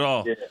do it at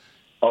all. Yeah.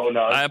 Oh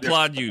no, I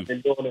applaud you.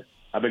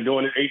 I've been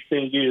doing it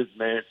 18 years,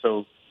 man.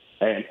 So,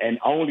 and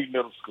only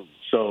middle school.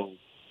 So,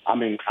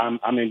 I'm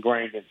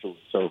ingrained into it.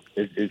 So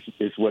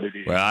it's what it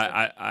is. Well,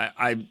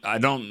 I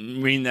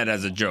don't mean that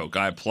as a joke.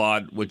 I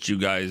applaud what you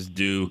guys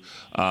do.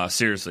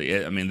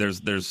 Seriously, I mean,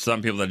 there's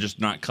some people that are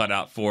just not cut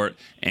out for it.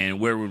 And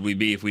where would we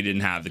be if we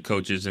didn't have the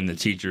coaches and the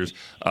teachers?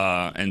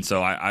 And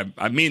so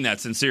I mean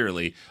that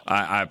sincerely.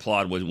 I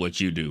applaud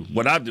what you do.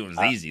 What I'm doing is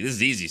easy. This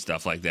is easy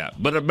stuff like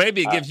that. But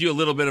maybe it gives you a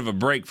little bit of a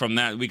break from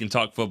that. We can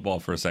talk football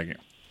for a second.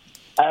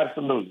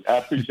 Absolutely. I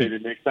appreciate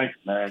it, Nick. Thanks,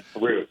 man. For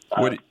real.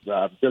 I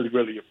really,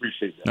 really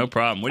appreciate that. No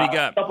problem. What do you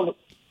got?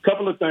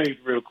 Couple of things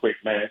real quick,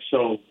 man.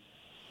 So,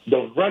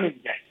 the running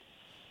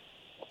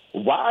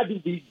game. Why do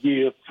we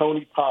give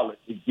Tony Pollard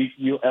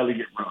Ezekiel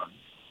Elliott runs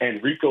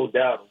and Rico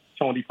Dowdle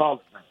Tony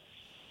Pollard runs?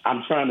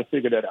 I'm trying to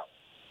figure that out.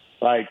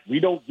 Like, we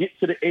don't get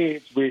to the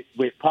edge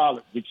with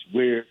Pollard,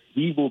 where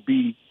he will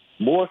be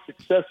more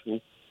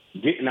successful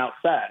getting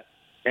outside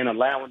and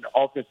allowing the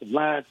offensive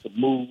line to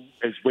move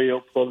as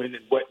well, pulling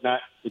and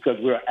whatnot, because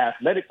we're an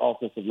athletic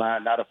offensive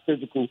line, not a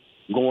physical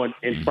going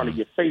in front of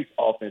your face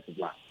offensive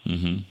line.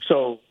 Mm-hmm.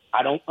 So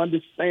I don't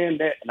understand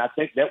that, and I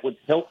think that would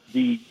help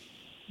the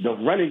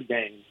running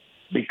game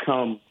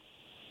become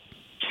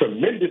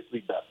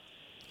tremendously better,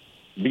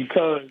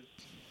 because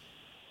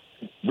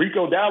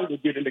Rico Dowdle will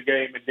get in the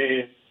game, and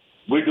then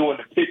we're doing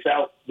the pitch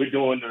out, we're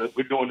doing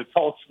the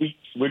toss sweeps,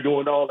 we're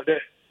doing all of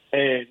that,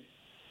 and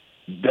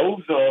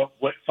those are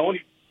what Tony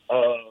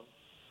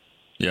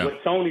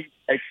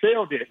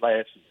excelled at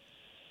last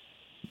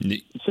year.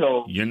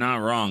 So you're not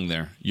wrong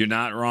there. You're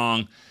not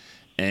wrong,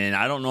 and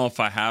I don't know if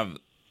I have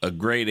a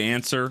great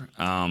answer.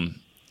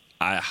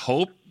 I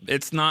hope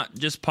it's not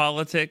just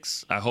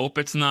politics. I hope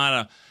it's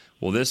not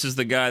this is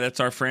the guy that's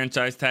our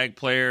franchise tag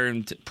player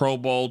and Pro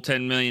Bowl,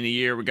 $10 million a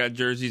year. We got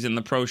jerseys in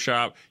the pro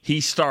shop.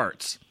 He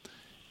starts.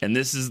 And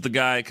this is the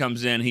guy that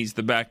comes in, he's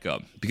the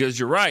backup. Because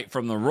you're right,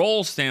 from the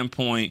role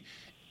standpoint,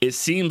 it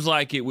seems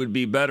like it would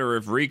be better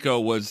if Rico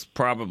was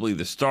probably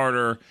the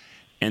starter,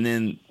 and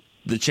then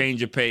the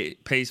change of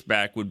pace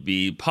back would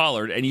be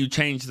Pollard, and you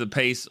change the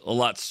pace a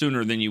lot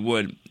sooner than you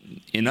would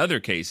in other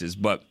cases.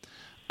 But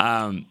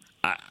I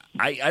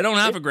don't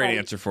have a great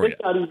answer for you.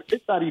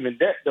 It's not even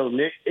that, though,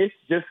 Nick. It's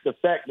just the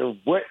fact of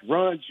what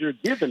runs you're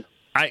giving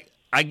them.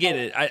 I get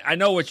it. I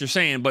know what you're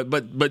saying,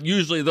 but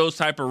usually those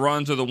type of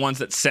runs are the ones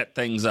that set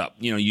things up.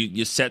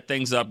 You set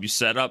things up. You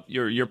set up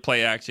your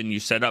play action.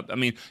 You set up. I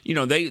mean,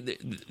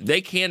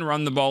 they can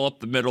run the ball up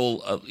the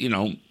middle.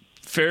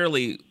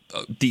 Fairly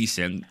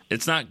decent.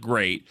 It's not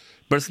great,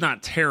 but it's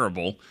not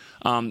terrible.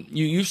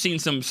 You've seen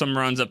some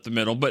runs up the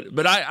middle,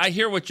 but I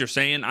hear what you're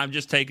saying. I'm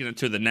just taking it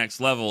to the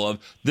next level of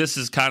this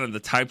is kind of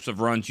the types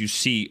of runs you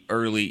see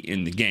early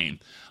in the game.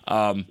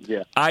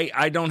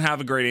 I don't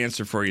have a great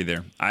answer for you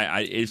there.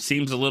 It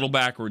seems a little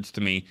backwards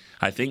to me.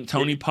 I think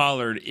Tony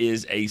Pollard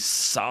is a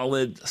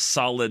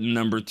solid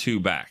number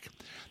 2 back.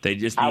 They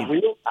just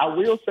need... I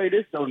will say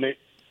this though, Nick.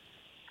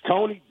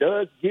 Tony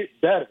does get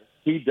better.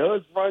 He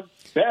does run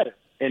better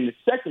in the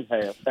second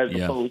half as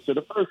opposed to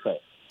the first half.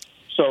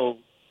 So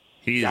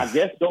I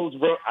guess those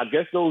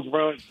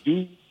runs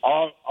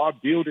are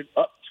building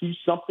up to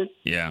something.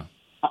 Yeah.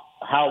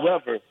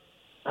 However,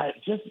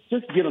 just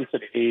get him to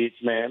the edge,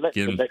 man. Let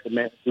the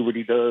man do what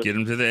he does. Get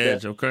him to the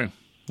edge. Okay.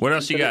 What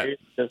else you got?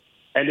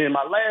 And then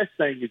my last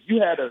thing is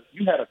you had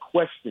a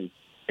question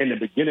in the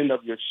beginning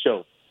of your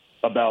show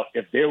about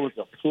if there was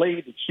a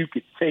play that you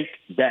could take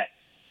back,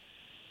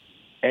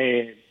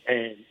 and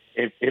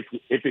if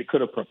it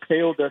could have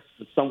propelled us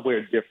to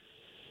somewhere different.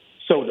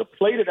 So the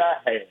play that I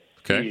had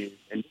is,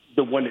 and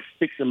the one that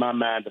sticks in my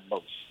mind the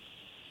most,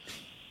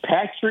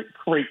 Patrick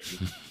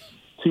Creighton,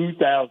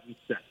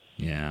 2007.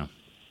 Yeah.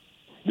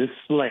 The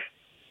slant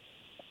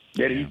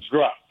that he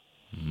dropped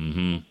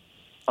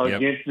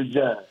against the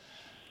Giants.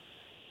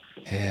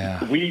 Yeah.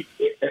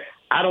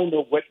 I don't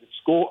know what the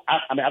score.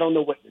 I mean, I don't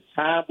know what the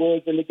time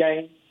was in the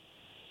game.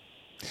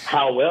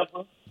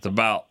 However,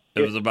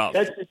 it was about.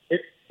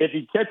 If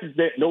he catches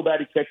that,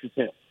 nobody catches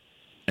him.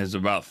 It's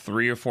about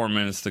 3 or 4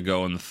 minutes to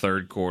go in the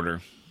third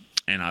quarter,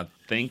 and I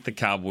think the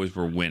Cowboys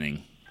were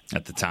winning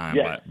at the time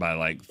by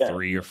like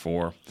 3 or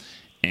 4,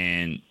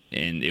 and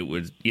it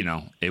was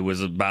it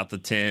was about the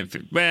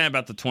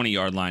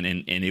 20-yard line,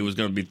 and it was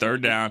going to be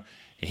third down.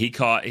 He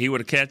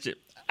would have catch it.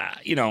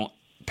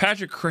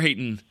 Patrick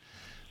Creighton,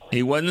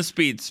 he wasn't a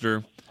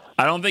speedster.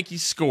 I don't think he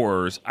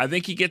scores. I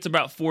think he gets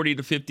about 40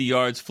 to 50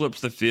 yards,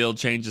 flips the field,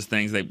 changes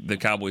things. The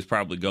Cowboys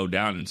probably go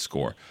down and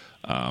score.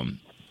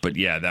 But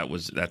yeah,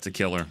 that's a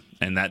killer,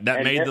 and that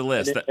made the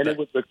list. It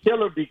was a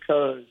killer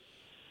because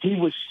he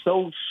was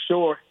so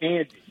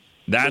short-handed.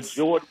 That's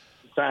majority of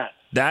the time.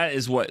 That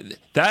is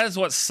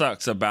what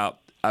sucks about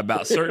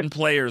certain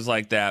players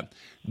like that.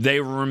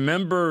 They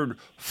remembered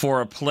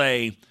for a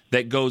play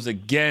that goes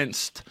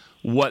against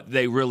what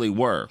they really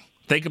were.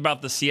 Think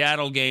about the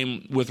Seattle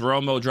game with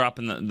Romo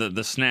dropping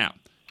the snap.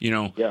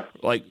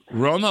 Like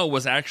Romo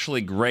was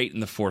actually great in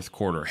the fourth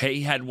quarter.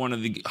 He had one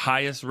of the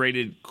highest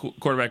rated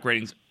quarterback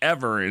ratings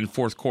ever in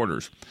fourth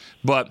quarters.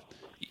 But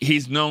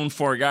he's known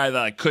for a guy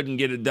that couldn't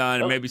get it done,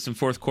 and maybe some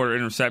fourth quarter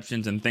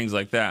interceptions and things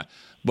like that.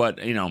 But,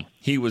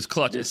 he was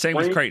clutch. Same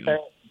with Creighton.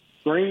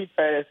 Screen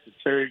pass to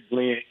Terry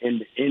Glenn in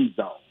the end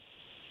zone.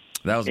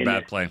 That was a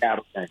bad play.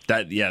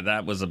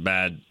 That was a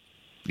bad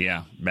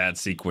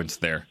sequence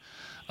there.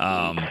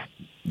 A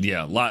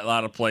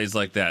lot of plays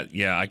like that.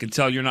 Yeah, I can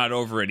tell you're not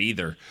over it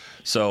either.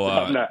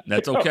 So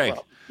that's okay.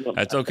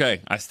 That's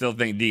okay. I still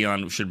think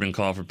Dion should have been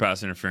called for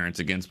pass interference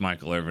against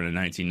Michael Irvin in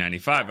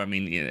 1995. I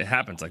mean, it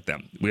happens like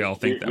that. We all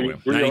think that way.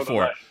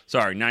 94.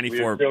 Sorry,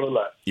 94.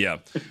 Yeah.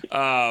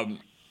 All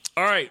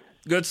right.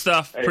 Good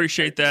stuff.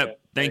 Appreciate that.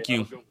 Thank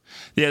you.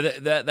 Yeah,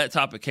 that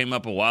topic came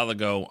up a while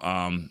ago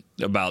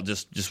about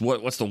just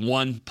what's the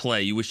one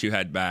play you wish you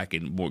had back,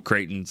 and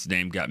Creighton's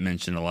name got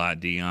mentioned a lot,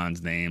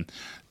 Dion's name,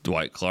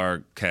 Dwight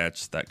Clark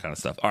catch, that kind of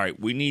stuff. All right,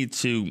 we need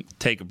to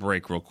take a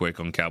break real quick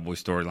on Cowboy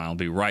Storyline. I'll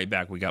be right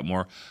back. We got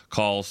more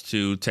calls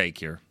to take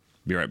here.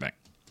 Be right back.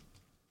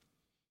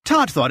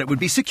 Todd thought it would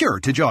be secure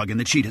to jog in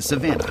the cheetah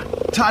savanna.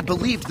 Todd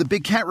believed the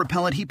big cat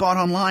repellent he bought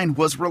online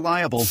was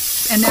reliable.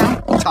 And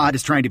now, Todd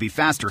is trying to be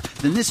faster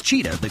than this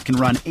cheetah that can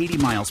run 80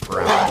 miles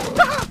per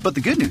hour. But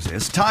the good news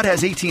is, Todd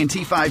has AT&T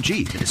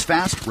 5G that is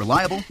fast,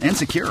 reliable, and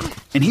secure.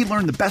 And he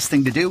learned the best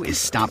thing to do is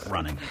stop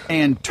running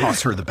and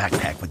toss her the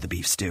backpack with the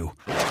beef stew.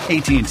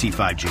 AT&T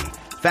 5G.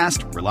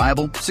 Fast,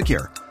 reliable,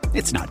 secure.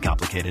 It's not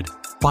complicated.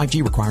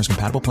 5G requires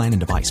compatible plan and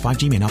device.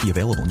 5G may not be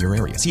available in your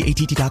area. See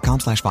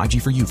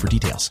att.com/5G for you for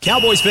details.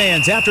 Cowboys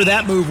fans, after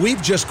that move,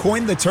 we've just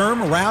coined the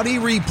term Rowdy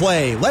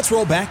Replay. Let's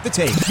roll back the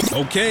tape.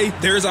 Okay,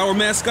 there's our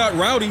mascot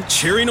Rowdy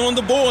cheering on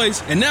the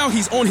boys. And now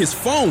he's on his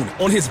phone,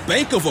 on his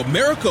Bank of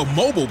America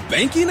mobile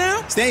banking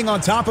app? Staying on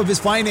top of his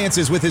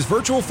finances with his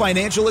virtual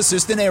financial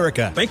assistant,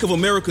 Erica. Bank of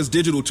America's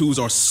digital tools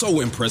are so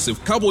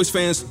impressive. Cowboys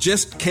fans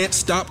just can't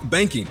stop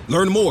banking.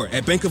 Learn more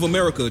at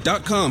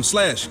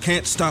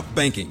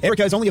bankofamerica.com/can't-stop-banking.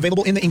 Erica is only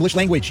available in the English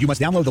language. You must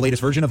download the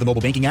latest version of the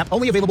mobile banking app,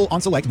 only available on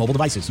select mobile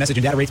devices. Message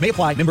and data rates may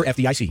apply. Member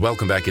FDIC.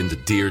 Welcome back into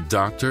Dear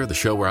Doctor, the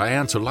show where I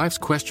answer life's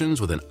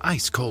questions with an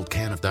ice-cold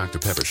can of Dr.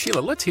 Pepper. Sheila,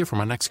 let's hear from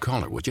our next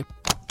caller, would you?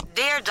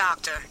 Dear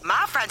Doctor,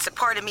 my friend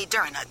supported me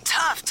during a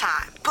tough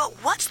time, but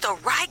what's the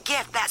right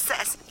gift that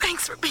says,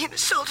 thanks for being a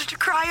shoulder to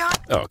cry on?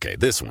 Okay,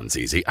 this one's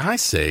easy. I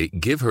say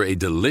give her a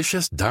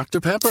delicious Dr.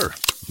 Pepper.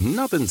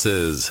 Nothing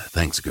says,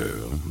 thanks,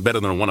 girl, better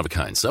than a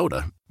one-of-a-kind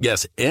soda.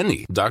 Yes,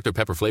 any Dr.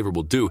 Pepper flavor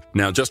will do.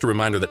 Now, just a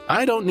reminder that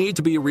I don't need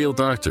to be a real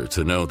doctor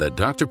to know that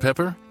Dr.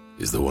 Pepper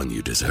is the one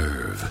you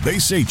deserve. They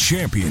say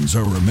champions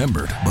are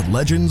remembered, but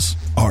legends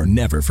are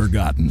never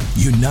forgotten.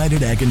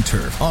 United Ag &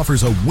 Turf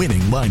offers a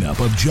winning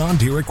lineup of John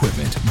Deere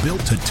equipment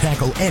built to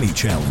tackle any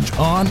challenge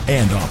on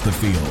and off the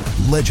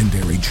field.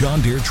 Legendary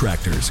John Deere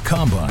tractors,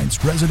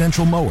 combines,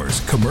 residential mowers,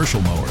 commercial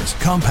mowers,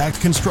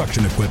 compact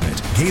construction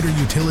equipment, Gator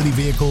utility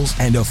vehicles,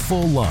 and a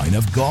full line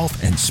of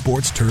golf and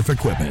sports turf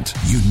equipment.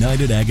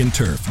 United Ag &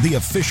 Turf, the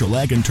official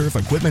Ag & Turf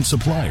equipment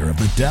supplier of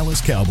the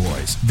Dallas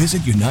Cowboys.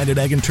 Visit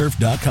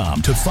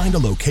UnitedAgAndTurf.com to find a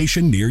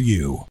location near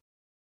you.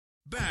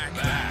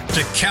 Back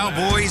to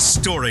Cowboys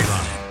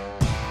Storyline.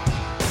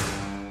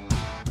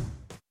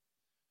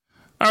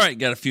 All right,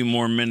 got a few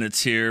more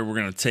minutes here. We're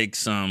going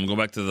to go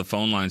back to the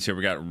phone lines here.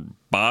 We got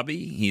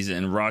Bobby. He's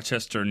in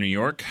Rochester, New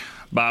York.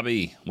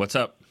 Bobby, what's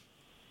up?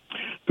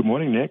 Good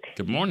morning, Nick.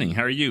 Good morning.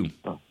 How are you?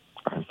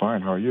 I'm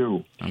fine. How are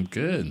you? I'm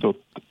good. So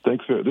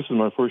thanks this is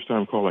my first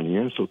time calling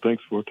in, so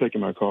thanks for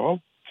taking my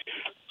call.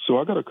 So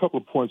I got a couple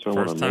of points I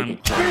want to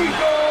make.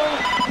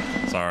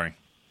 Sorry.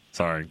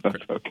 That's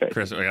okay.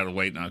 Chris, I got to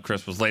wait now.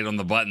 Chris was late on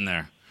the button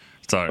there.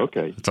 Sorry.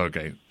 Okay. It's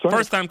okay. So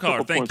first time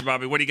caller. Thank you,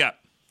 Bobby. What do you got?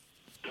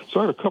 So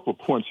I have a couple of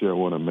points here I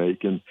want to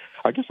make, and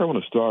I guess I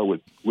want to start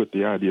with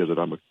the idea that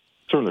I'm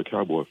certainly a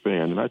Cowboy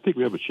fan, and I think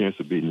we have a chance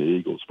of beating the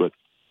Eagles, but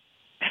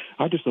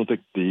I just don't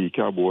think the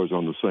Cowboys are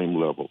on the same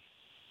level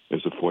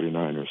as the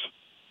 49ers.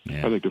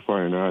 Yeah. I think the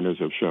 49ers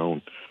have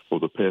shown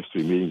over the past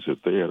three meetings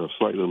that they are at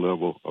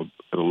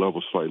a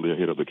level slightly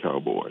ahead of the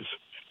Cowboys.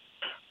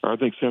 I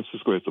think San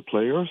Francisco has the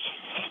players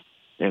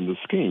and the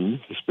scheme,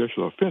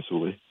 especially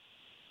offensively,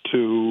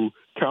 to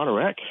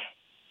counteract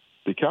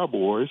the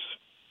Cowboys'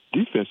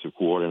 defensive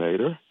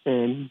coordinator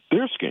and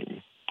their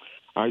scheme.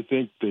 I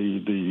think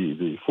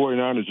the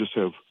 49ers just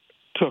have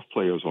tough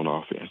players on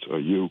offense: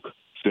 Ayuk,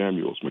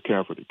 Samuels,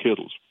 McCaffrey,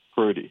 Kittles,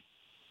 Purdy.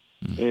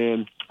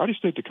 And I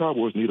just think the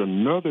Cowboys need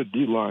another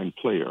D-line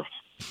player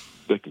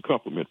that can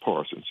complement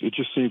Parsons. It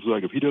just seems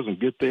like if he doesn't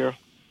get there,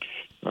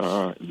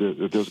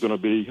 there's going to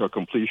be a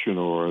completion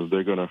or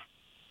they're going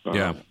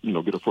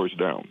to get a first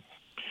down.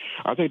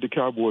 I think the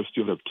Cowboys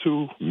still have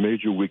two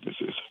major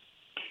weaknesses: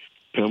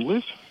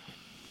 penalties,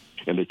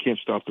 and they can't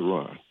stop the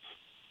run.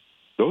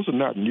 Those are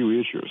not new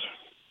issues.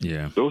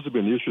 Yeah. Those have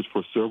been issues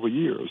for several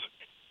years,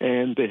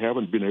 and they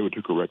haven't been able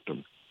to correct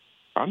them.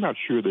 I'm not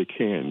sure they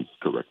can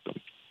correct them.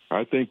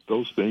 I think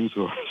those things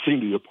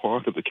seem to be a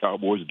part of the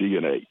Cowboys'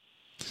 DNA.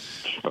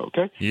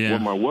 Okay? Yeah. Well,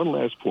 my one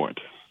last point.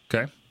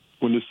 Okay.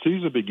 When the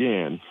season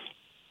began,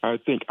 I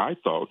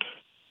thought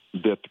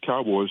that the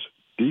Cowboys'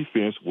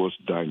 defense was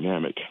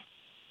dynamic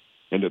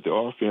and that the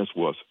offense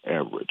was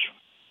average.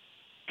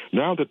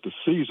 Now that the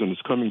season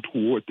is coming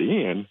toward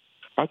the end,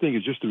 I think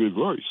it's just the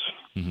reverse.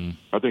 Mm-hmm.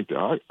 I think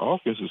the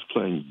offense is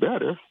playing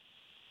better,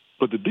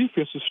 but the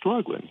defense is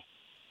struggling.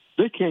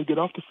 They can't get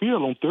off the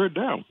field on third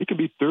down. It can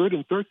be 3rd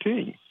and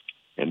 13,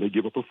 and they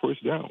give up a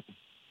first down.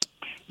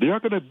 They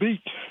aren't going to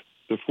beat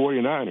the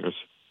 49ers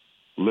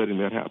letting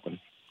that happen.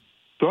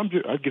 So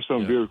I guess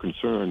I'm very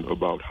concerned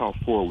about how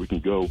far we can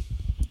go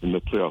in the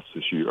playoffs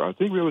this year. I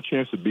think we have a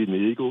chance of beating the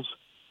Eagles,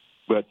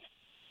 but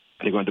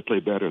they're going to play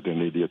better than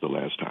they did the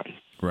last time.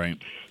 Right.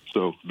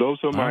 So those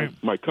are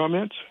my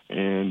comments,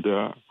 and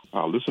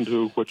I'll listen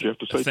to what you have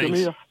to say to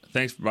me.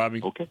 Thanks,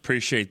 Bobby. Okay.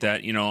 Appreciate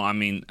that.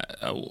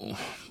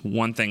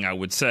 One thing I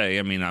would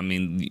say,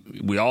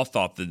 we all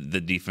thought that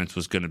the defense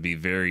was going to be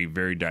very,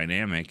 very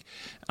dynamic,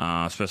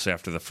 especially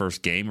after the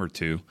first game or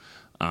two.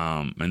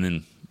 And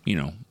then,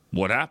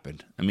 what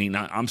happened?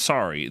 I'm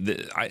sorry.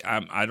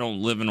 I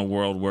don't live in a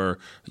world where,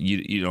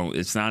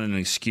 it's not an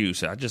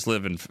excuse. I just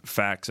live in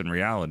facts and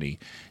reality.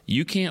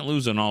 You can't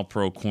lose an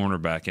all-pro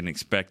cornerback and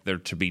expect there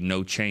to be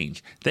no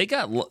change. They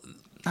got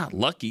not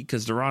lucky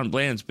because Deron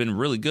Bland's been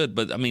really good,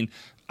 but,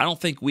 I don't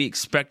think we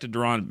expected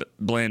Deron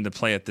Bland to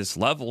play at this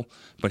level,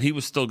 but he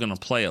was still going to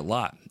play a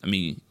lot.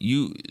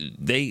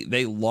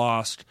 They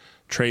lost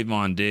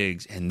Trayvon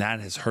Diggs, and that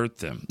has hurt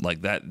them.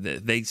 Like that,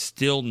 they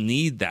still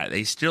need that.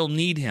 They still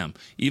need him.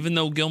 Even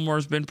though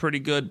Gilmore's been pretty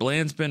good,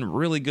 Bland's been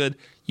really good,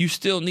 you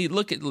still need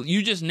 –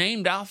 you just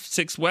named off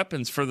 6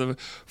 weapons for the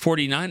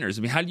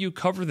 49ers. How do you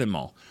cover them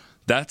all?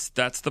 That's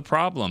the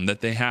problem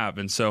that they have.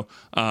 And so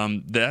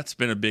that's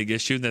been a big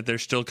issue that they're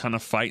still kind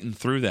of fighting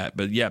through that.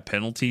 But,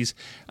 penalties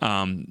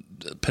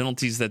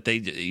that they,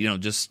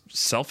 just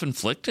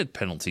self-inflicted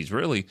penalties,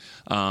 really.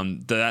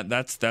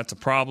 That's a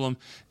problem.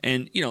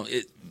 And,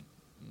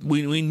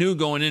 we knew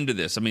going into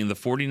this. The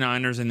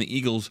 49ers and the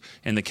Eagles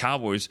and the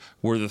Cowboys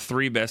were the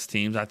 3 best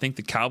teams. I think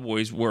the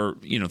Cowboys were,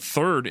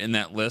 3rd in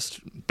that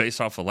list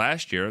based off of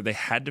last year. They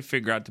had to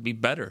figure out to be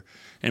better.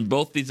 And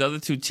both these other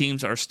 2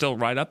 teams are still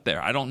right up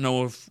there. I don't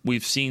know if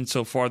we've seen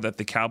so far that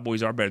the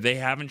Cowboys are better. They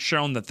haven't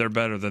shown that they're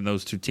better than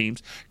those 2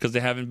 teams because they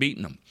haven't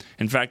beaten them.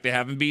 In fact, they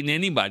haven't beaten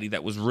anybody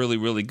that was really,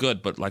 really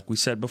good. But like we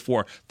said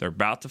before, they're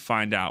about to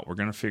find out. We're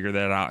going to figure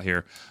that out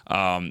here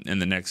in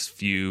the next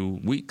few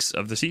weeks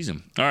of the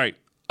season. All right.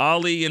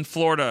 Ali in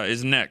Florida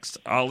is next.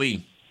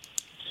 Ali.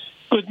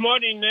 Good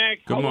morning,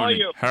 Nick. Good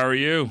morning. How are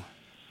you? How are you?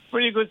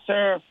 Pretty good,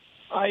 sir.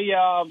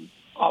 I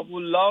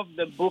would love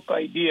the book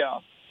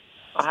idea.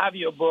 I have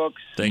your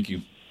books. Thank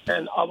you.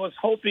 And I was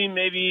hoping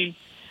maybe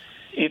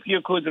if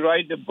you could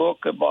write the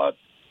book about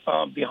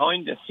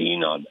behind the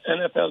scene on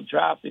NFL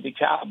draft with the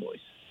Cowboys.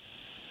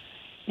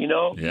 You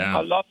know, Yeah.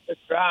 I love the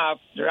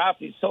draft.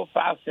 Draft is so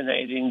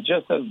fascinating,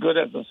 just as good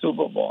as the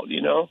Super Bowl,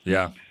 you know?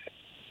 Yeah.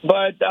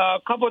 But a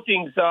couple of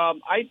things.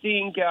 I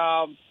think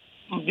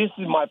this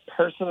is my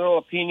personal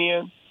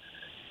opinion.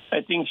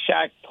 I think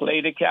Shaq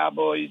played the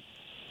Cowboys.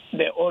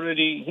 He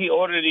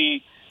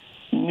already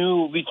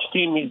knew which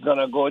team he's going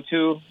to go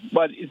to,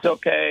 but it's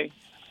okay.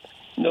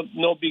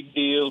 No big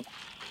deal.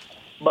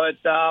 But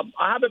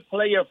I have a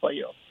player for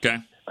you. Okay.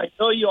 I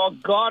know you are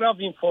god of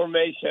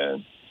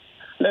information.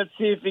 Let's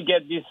see if we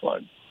get this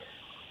one.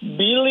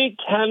 Billy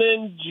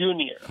Cannon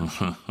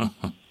Jr.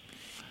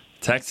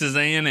 Texas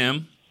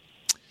A&M.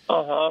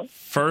 Uh-huh.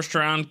 First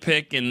round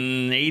pick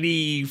in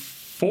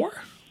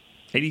 84?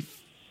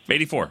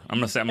 84. I'm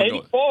going to say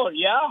 84,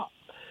 yeah.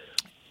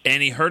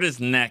 And he hurt his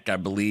neck, I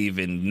believe,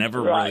 and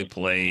never really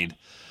played.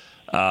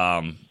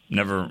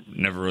 Never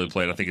really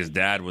played. I think his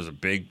dad was a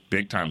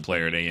big time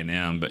player at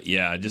A&M. But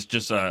yeah,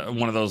 just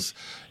one of those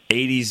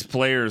 80s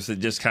players that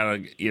just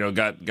kind of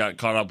got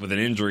caught up with an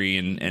injury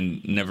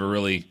and never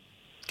really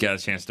got a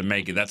chance to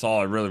make it. That's all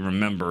I really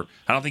remember.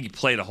 I don't think he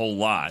played a whole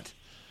lot.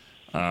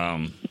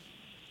 Don't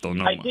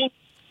know. I think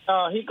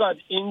he got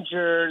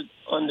injured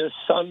on the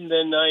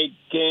Sunday night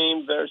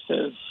game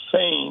versus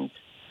Saints.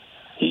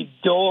 He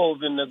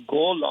dove in the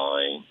goal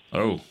line.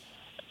 Oh.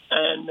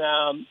 And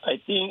I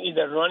think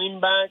either running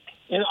back.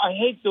 I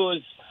hate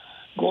those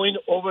going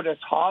over the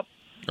top.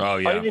 Oh,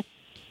 yeah.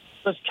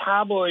 Those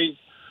Cowboys,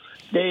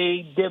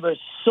 they were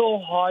so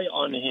high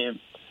on him,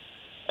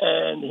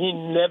 and he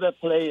never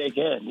played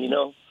again, you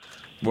know.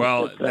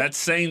 Well, that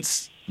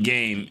Saints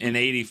game in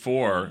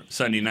 84,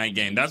 Sunday night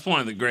game, that's one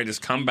of the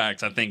greatest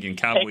comebacks, I think, in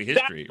Cowboy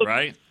history,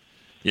 right?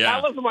 Yeah.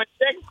 That was my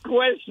next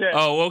question.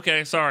 Oh,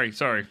 okay. Sorry.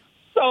 So,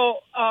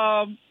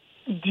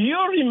 do you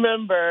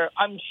remember,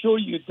 I'm sure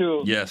you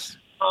do. Yes.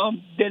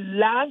 The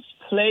last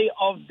play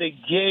of the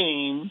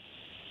game,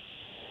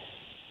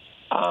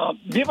 I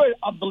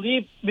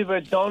believe we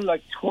were down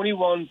like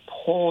 21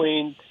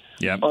 points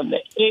on the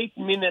 8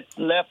 minutes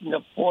left in the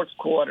fourth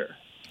quarter.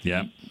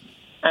 Yeah.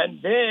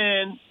 And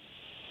then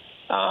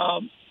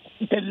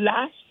the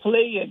last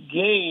play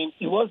again,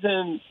 it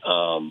wasn't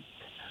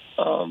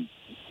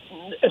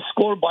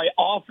scored by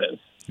offense.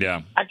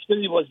 Yeah.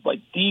 Actually, it was by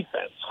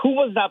defense. Who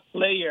was that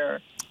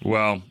player?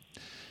 Well,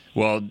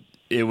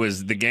 it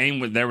was the game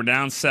when they were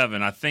down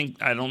 7. I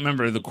don't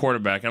remember the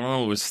quarterback. I don't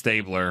know if it was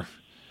Stabler.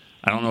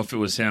 I don't know if it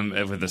was him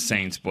with the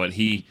Saints, but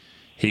he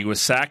was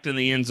sacked in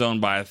the end zone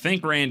by, I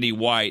think, Randy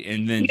White,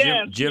 and then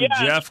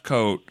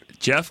Jeffcoat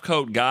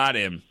got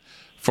him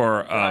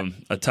for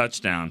a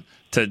touchdown.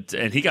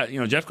 And he got,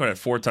 Jeffcoat had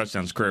 4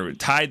 touchdowns career,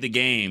 tied the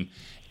game,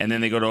 and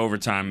then they go to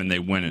overtime and they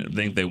win it. I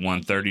think they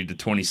won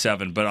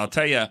 30-27. But I'll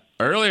tell you,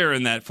 earlier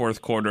in that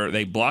fourth quarter,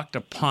 they blocked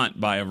a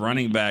punt by a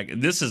running back.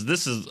 This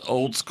is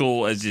old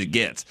school as it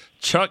gets.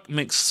 Chuck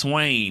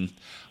McSwain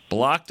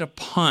blocked a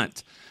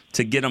punt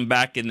to get them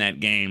back in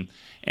that game,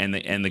 and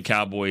the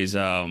Cowboys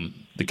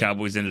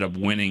ended up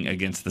winning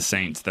against the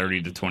Saints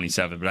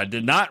 30-27. But I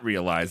did not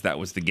realize that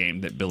was the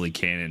game that Billy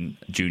Cannon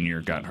Jr.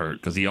 got hurt,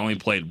 because he only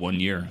played 1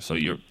 year. So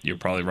you're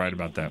probably right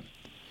about that.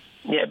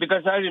 Yeah,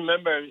 because I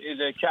remember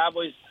the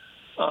Cowboys,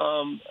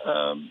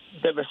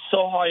 they were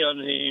so high on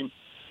him,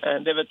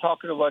 and they were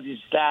talking about his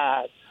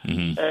dad.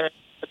 Mm-hmm.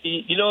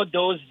 And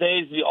those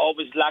days we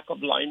always lack of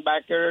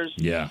linebackers.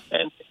 Yeah,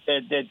 and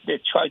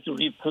they try to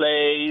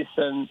replace,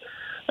 and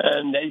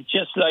it's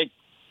just like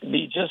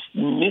we just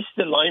miss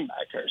the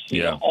linebackers.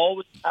 You know,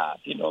 always have.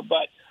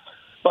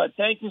 But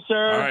thank you,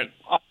 sir. All right.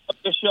 I love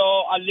the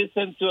show. I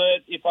listen to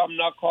it. If I'm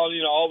not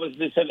calling, I always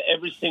listen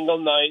every single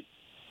night.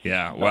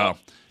 Yeah. Well,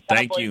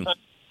 thank you.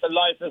 The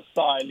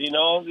lifestyle,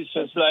 it's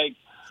just like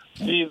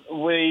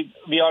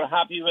we are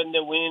happy when they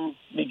win.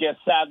 We get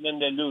sad when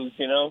they lose,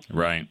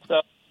 Right.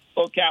 So,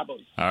 go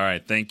Cowboys. All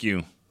right. Thank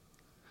you.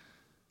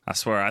 I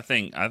swear, I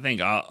think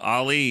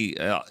Ali,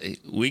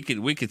 we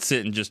could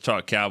sit and just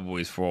talk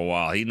Cowboys for a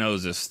while. He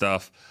knows this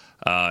stuff.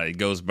 It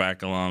goes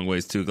back a long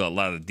ways too. Got a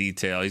lot of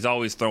detail. He's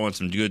always throwing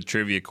some good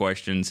trivia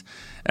questions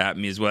at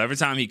me as well. Every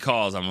time he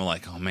calls, I'm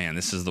like, oh man,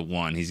 this is the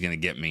one. He's gonna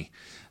get me.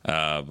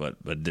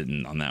 But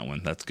didn't on that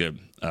one. That's good.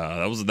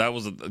 That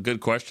was a good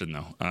question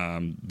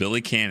though.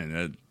 Billy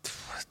Cannon.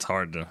 It's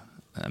hard to.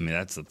 I mean,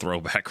 that's a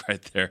throwback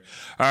right there.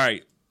 All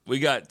right, we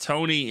got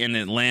Tony in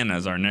Atlanta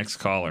as our next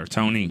caller.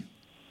 Tony.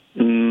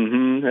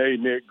 Mm-hmm. Hey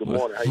Nick. Good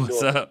morning. How you What's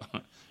doing?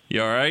 up?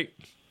 You all right?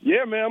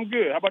 Yeah, man. I'm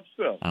good. How about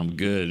yourself? I'm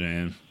good,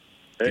 man.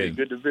 Hey,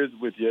 good to visit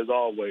with you as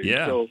always.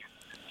 Yeah.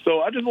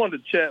 So I just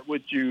wanted to chat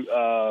with you.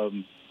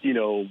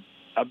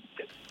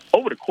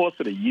 Over the course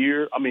of the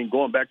year, I mean,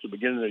 going back to the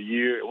beginning of the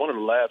year, one of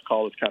the last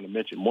callers kind of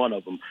mentioned one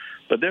of them,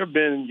 but there have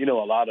been, a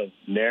lot of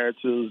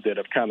narratives that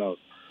have kind of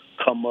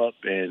come up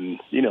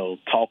and,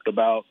 talked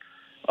about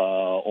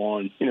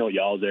on,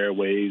 y'all's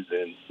airways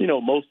and,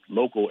 most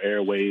local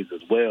airways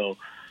as well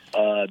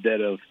that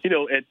have,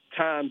 at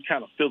times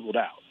kind of fizzled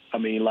out. I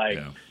mean,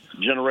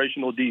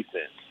 generational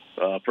defense,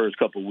 first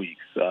couple of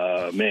weeks.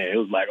 Man, it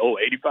was like,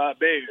 85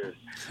 Bears,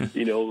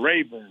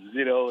 Ravens,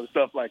 and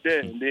stuff like that.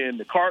 And then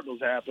the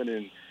Cardinals happened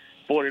and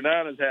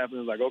 49ers happened.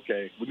 It was like,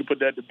 okay, we can put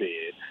that to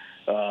bed.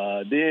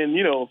 Then,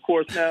 of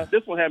course, now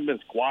this one hasn't been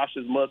squashed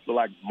as much, but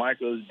like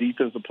Micah's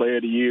Defensive Player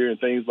of the Year and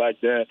things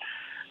like that.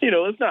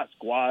 It's not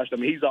squashed. I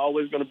mean, he's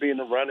always going to be in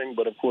the running,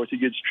 but of course he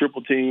gets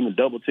triple team and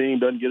double team,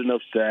 doesn't get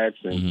enough sacks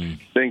and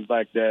things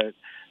like that.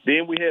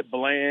 Then we had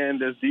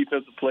Bland as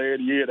Defensive Player of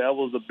the Year. That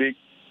was a big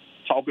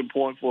talking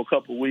point for a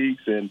couple of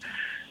weeks. And,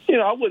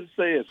 I wouldn't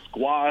say it's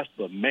squashed,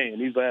 but, man,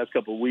 these last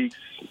couple of weeks,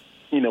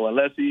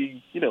 unless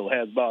he,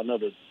 has about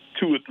another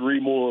 2 or 3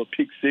 more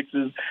pick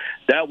sixes,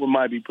 that one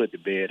might be put to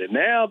bed. And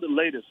now the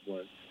latest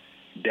one,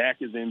 Dak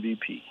is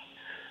MVP.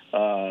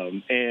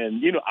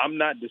 And, I'm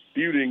not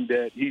disputing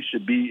that he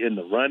should be in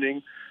the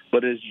running,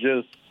 but it's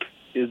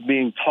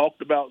being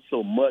talked about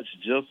so much,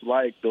 just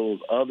like those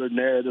other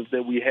narratives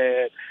that we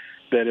had,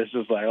 that it's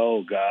just like,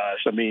 oh,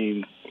 gosh. I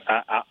mean,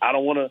 I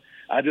don't want to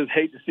 – I just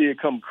hate to see it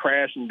come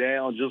crashing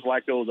down just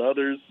like those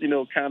others,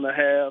 kind of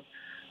have.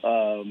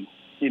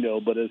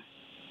 But it's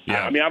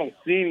I mean, I don't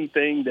see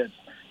anything that's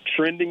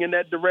trending in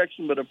that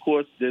direction. But, of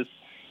course, this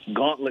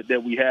gauntlet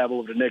that we have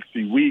over the next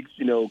few weeks,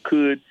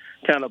 could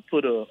kind of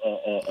put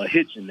a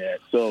hitch in that.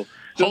 So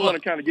just want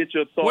to kind of get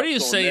your thoughts. What are you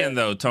that. saying,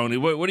 though, Tony?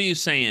 What are you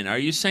saying? Are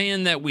you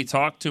saying that we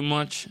talk too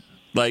much?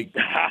 Like,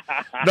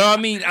 no, I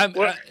mean,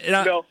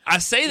 I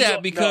say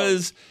that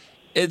because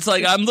it's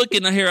like I'm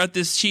looking here at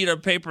this sheet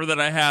of paper that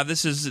I have.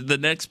 This is the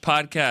next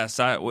podcast.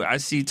 I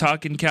see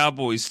Talking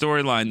Cowboys,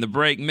 Storyline, The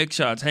Break, Mix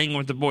Shots, Hanging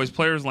with the Boys,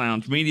 Players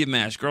Lounge, Media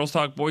Mash, Girls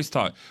Talk, Boys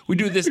Talk. We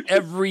do this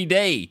every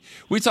day.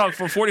 We talk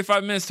for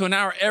 45 minutes to an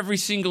hour every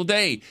single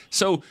day.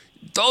 So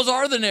those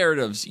are the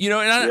narratives, and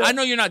I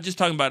know you're not just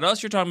talking about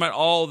us. You're talking about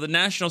all the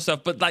national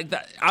stuff. But like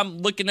that, I'm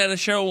looking at a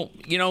show,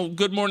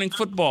 Good Morning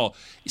Football,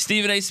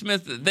 Stephen A.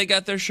 Smith, they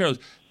got their shows.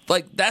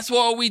 Like, that's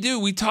what we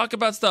do. We talk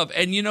about stuff.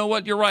 And you know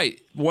what? You're right.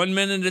 1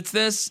 minute it's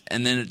this,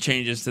 and then it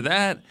changes to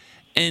that.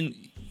 And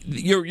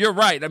you're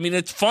right. I mean,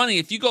 it's funny.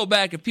 If you go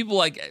back, if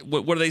people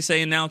what are they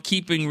saying now?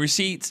 Keeping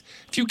receipts.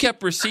 If you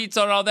kept receipts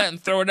on all that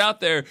and throw it out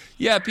there,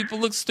 people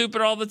look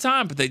stupid all the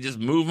time, but they just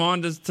move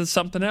on to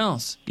something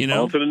else,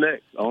 On to the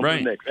next. To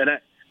right. the next.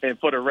 And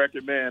for the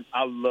record, man,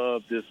 I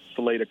love this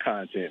slate of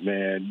content,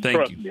 man.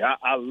 Thank you. Me,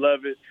 I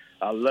love it.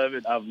 I love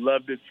it. I've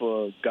loved it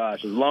for,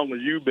 as long as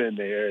you've been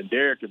there, and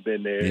Derek has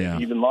been there,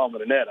 even longer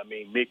than that. I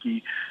mean,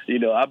 Mickey,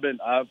 I've been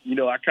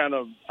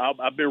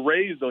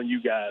raised on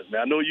you guys,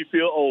 man. I know you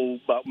feel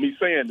old about me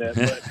saying that,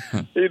 but,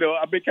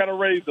 I've been kind of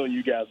raised on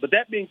you guys. But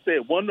that being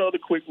said, one other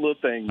quick little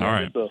thing, man. All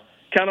right. It's a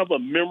kind of a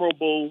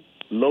memorable,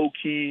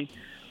 low-key,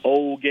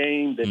 old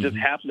game that just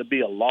happened to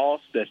be a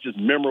loss that's just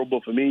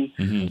memorable for me.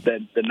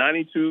 That the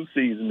 92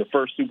 season, the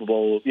first Super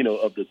Bowl,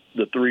 of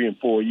the 3 and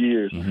 4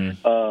 years,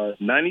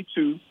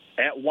 92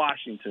 at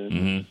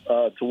Washington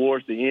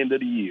towards the end of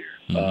the year.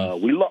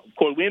 Of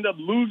course, we ended up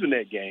losing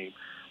that game,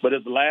 but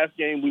it's the last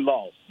game we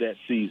lost that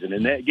season.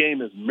 And that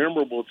game is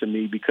memorable to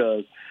me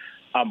because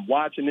I'm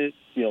watching it.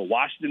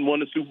 Washington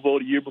won the Super Bowl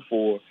the year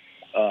before.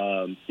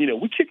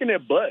 We kicking their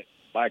butt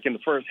like in the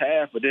first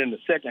half, but then in the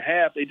second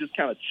half, they just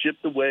kind of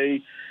chipped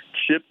away.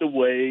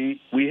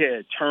 We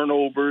had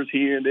turnovers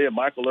here and there.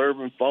 Michael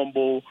Irvin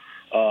fumble.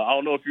 I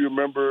don't know if you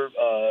remember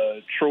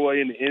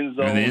Troy in the end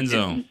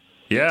zone.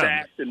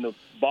 Sacked and the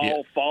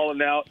ball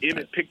falling out.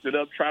 Emmett picked it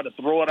up, tried to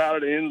throw it out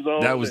of the end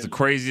zone. That was the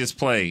craziest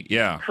play.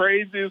 Yeah.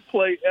 Craziest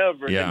play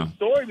ever. Yeah. And the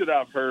story that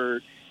I've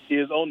heard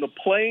is on the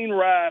plane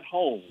ride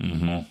home,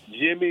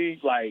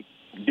 Jimmy,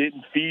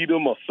 didn't feed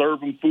him or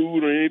serve him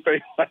food or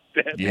anything like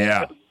that.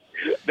 Yeah.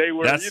 They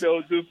were, just,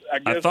 I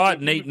guess. I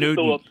thought Nate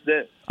Newton. So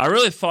upset. I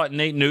really thought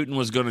Nate Newton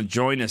was going to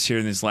join us here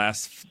in these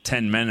last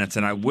 10 minutes,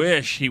 and I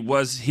wish he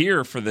was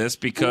here for this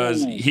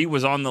because he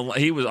was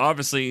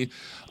obviously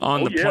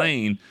on the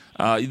plane.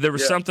 There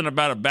was something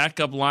about a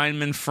backup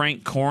lineman,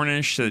 Frank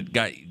Cornish, that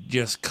got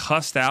just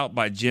cussed out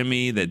by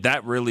Jimmy.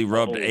 That really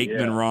rubbed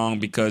Aikman wrong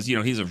because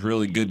he's a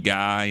really good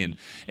guy,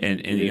 and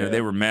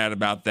they were mad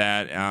about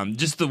that.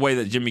 Just the way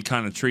that Jimmy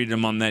kind of treated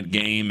him on that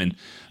game,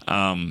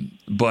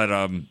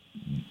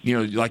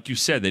 like you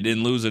said, they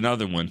didn't lose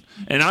another one.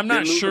 And I'm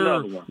not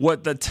sure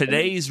what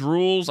today's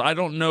rules, I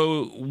don't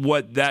know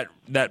what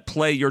that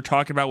play you're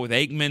talking about with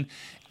Aikman.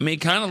 I mean,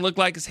 it kind of looked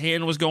like his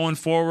hand was going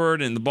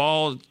forward and the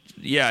ball,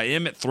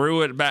 Emmett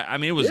threw it back. I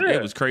mean,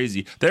 it was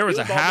crazy. There was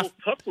a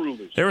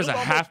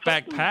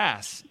halfback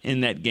pass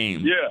in that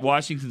game. Yeah.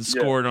 Washington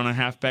scored on a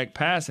halfback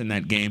pass in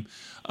that game.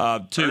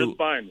 To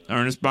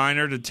Ernest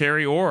Biner to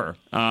Terry Orr,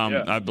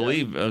 I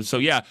believe.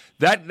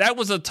 That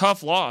was a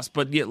tough loss,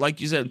 but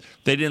like you said,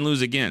 they didn't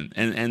lose again,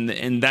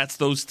 and that's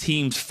those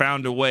teams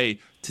found a way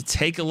to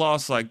take a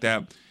loss like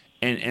that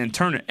and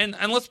turn it. And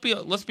let's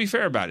be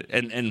fair about it.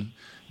 And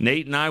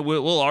Nate and I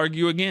will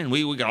argue again.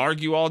 We can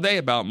argue all day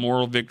about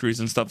moral victories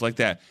and stuff like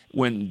that.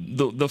 When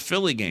the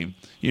Philly game,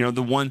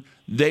 the one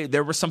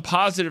there were some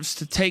positives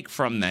to take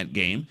from that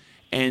game,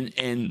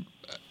 and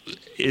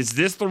is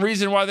this the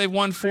reason why they've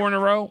won 4 in a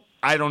row?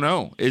 I don't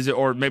know. Is it,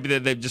 or maybe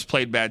they've just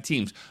played bad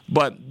teams,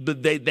 but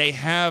they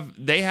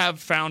have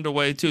found a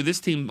way too. This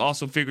team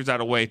also figures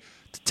out a way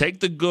to take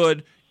the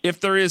good, if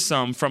there is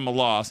some, from a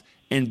loss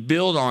and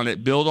build on it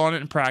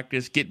in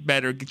practice, get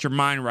better, get your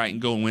mind right,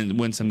 and go and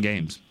win some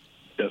games.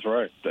 That's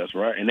right,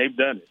 and they've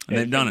done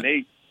it.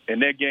 Nate, in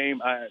that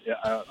game, I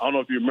don't know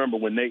if you remember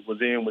when Nate was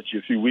in with you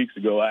a few weeks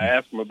ago. I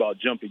asked him about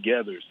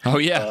jump-togethers. Oh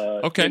yeah,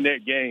 okay. In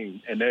that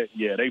game, and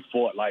they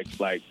fought like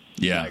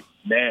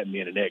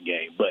madmen in that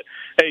game. But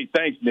hey,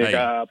 thanks, Nick. Hey,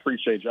 I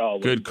appreciate y'all.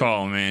 Good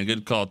call, man.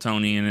 Good call,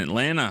 Tony in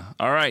Atlanta.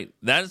 All right,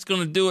 that is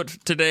going to do it for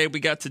today. We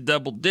got to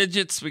double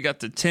digits. We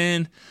got to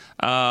 10.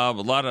 A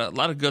lot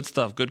of good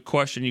stuff. Good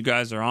question. You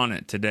guys are on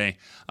it today.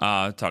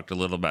 Talked a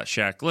little about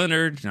Shaq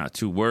Leonard. Not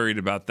too worried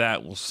about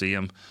that. We'll see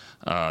him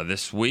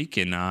this week,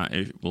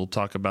 and we'll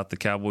talk about the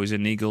Cowboys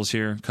and Eagles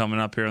here coming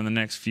up here in the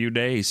next few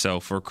days. So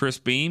for Chris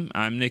Beam,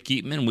 I'm Nick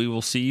Eatman. We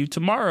will see you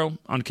tomorrow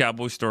on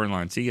Cowboys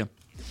Storyline. See ya.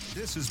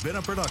 This has been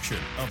a production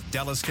of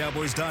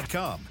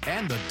DallasCowboys.com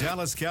and the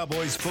Dallas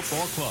Cowboys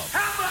Football Club.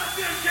 How about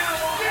this,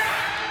 Cowboys? Yeah!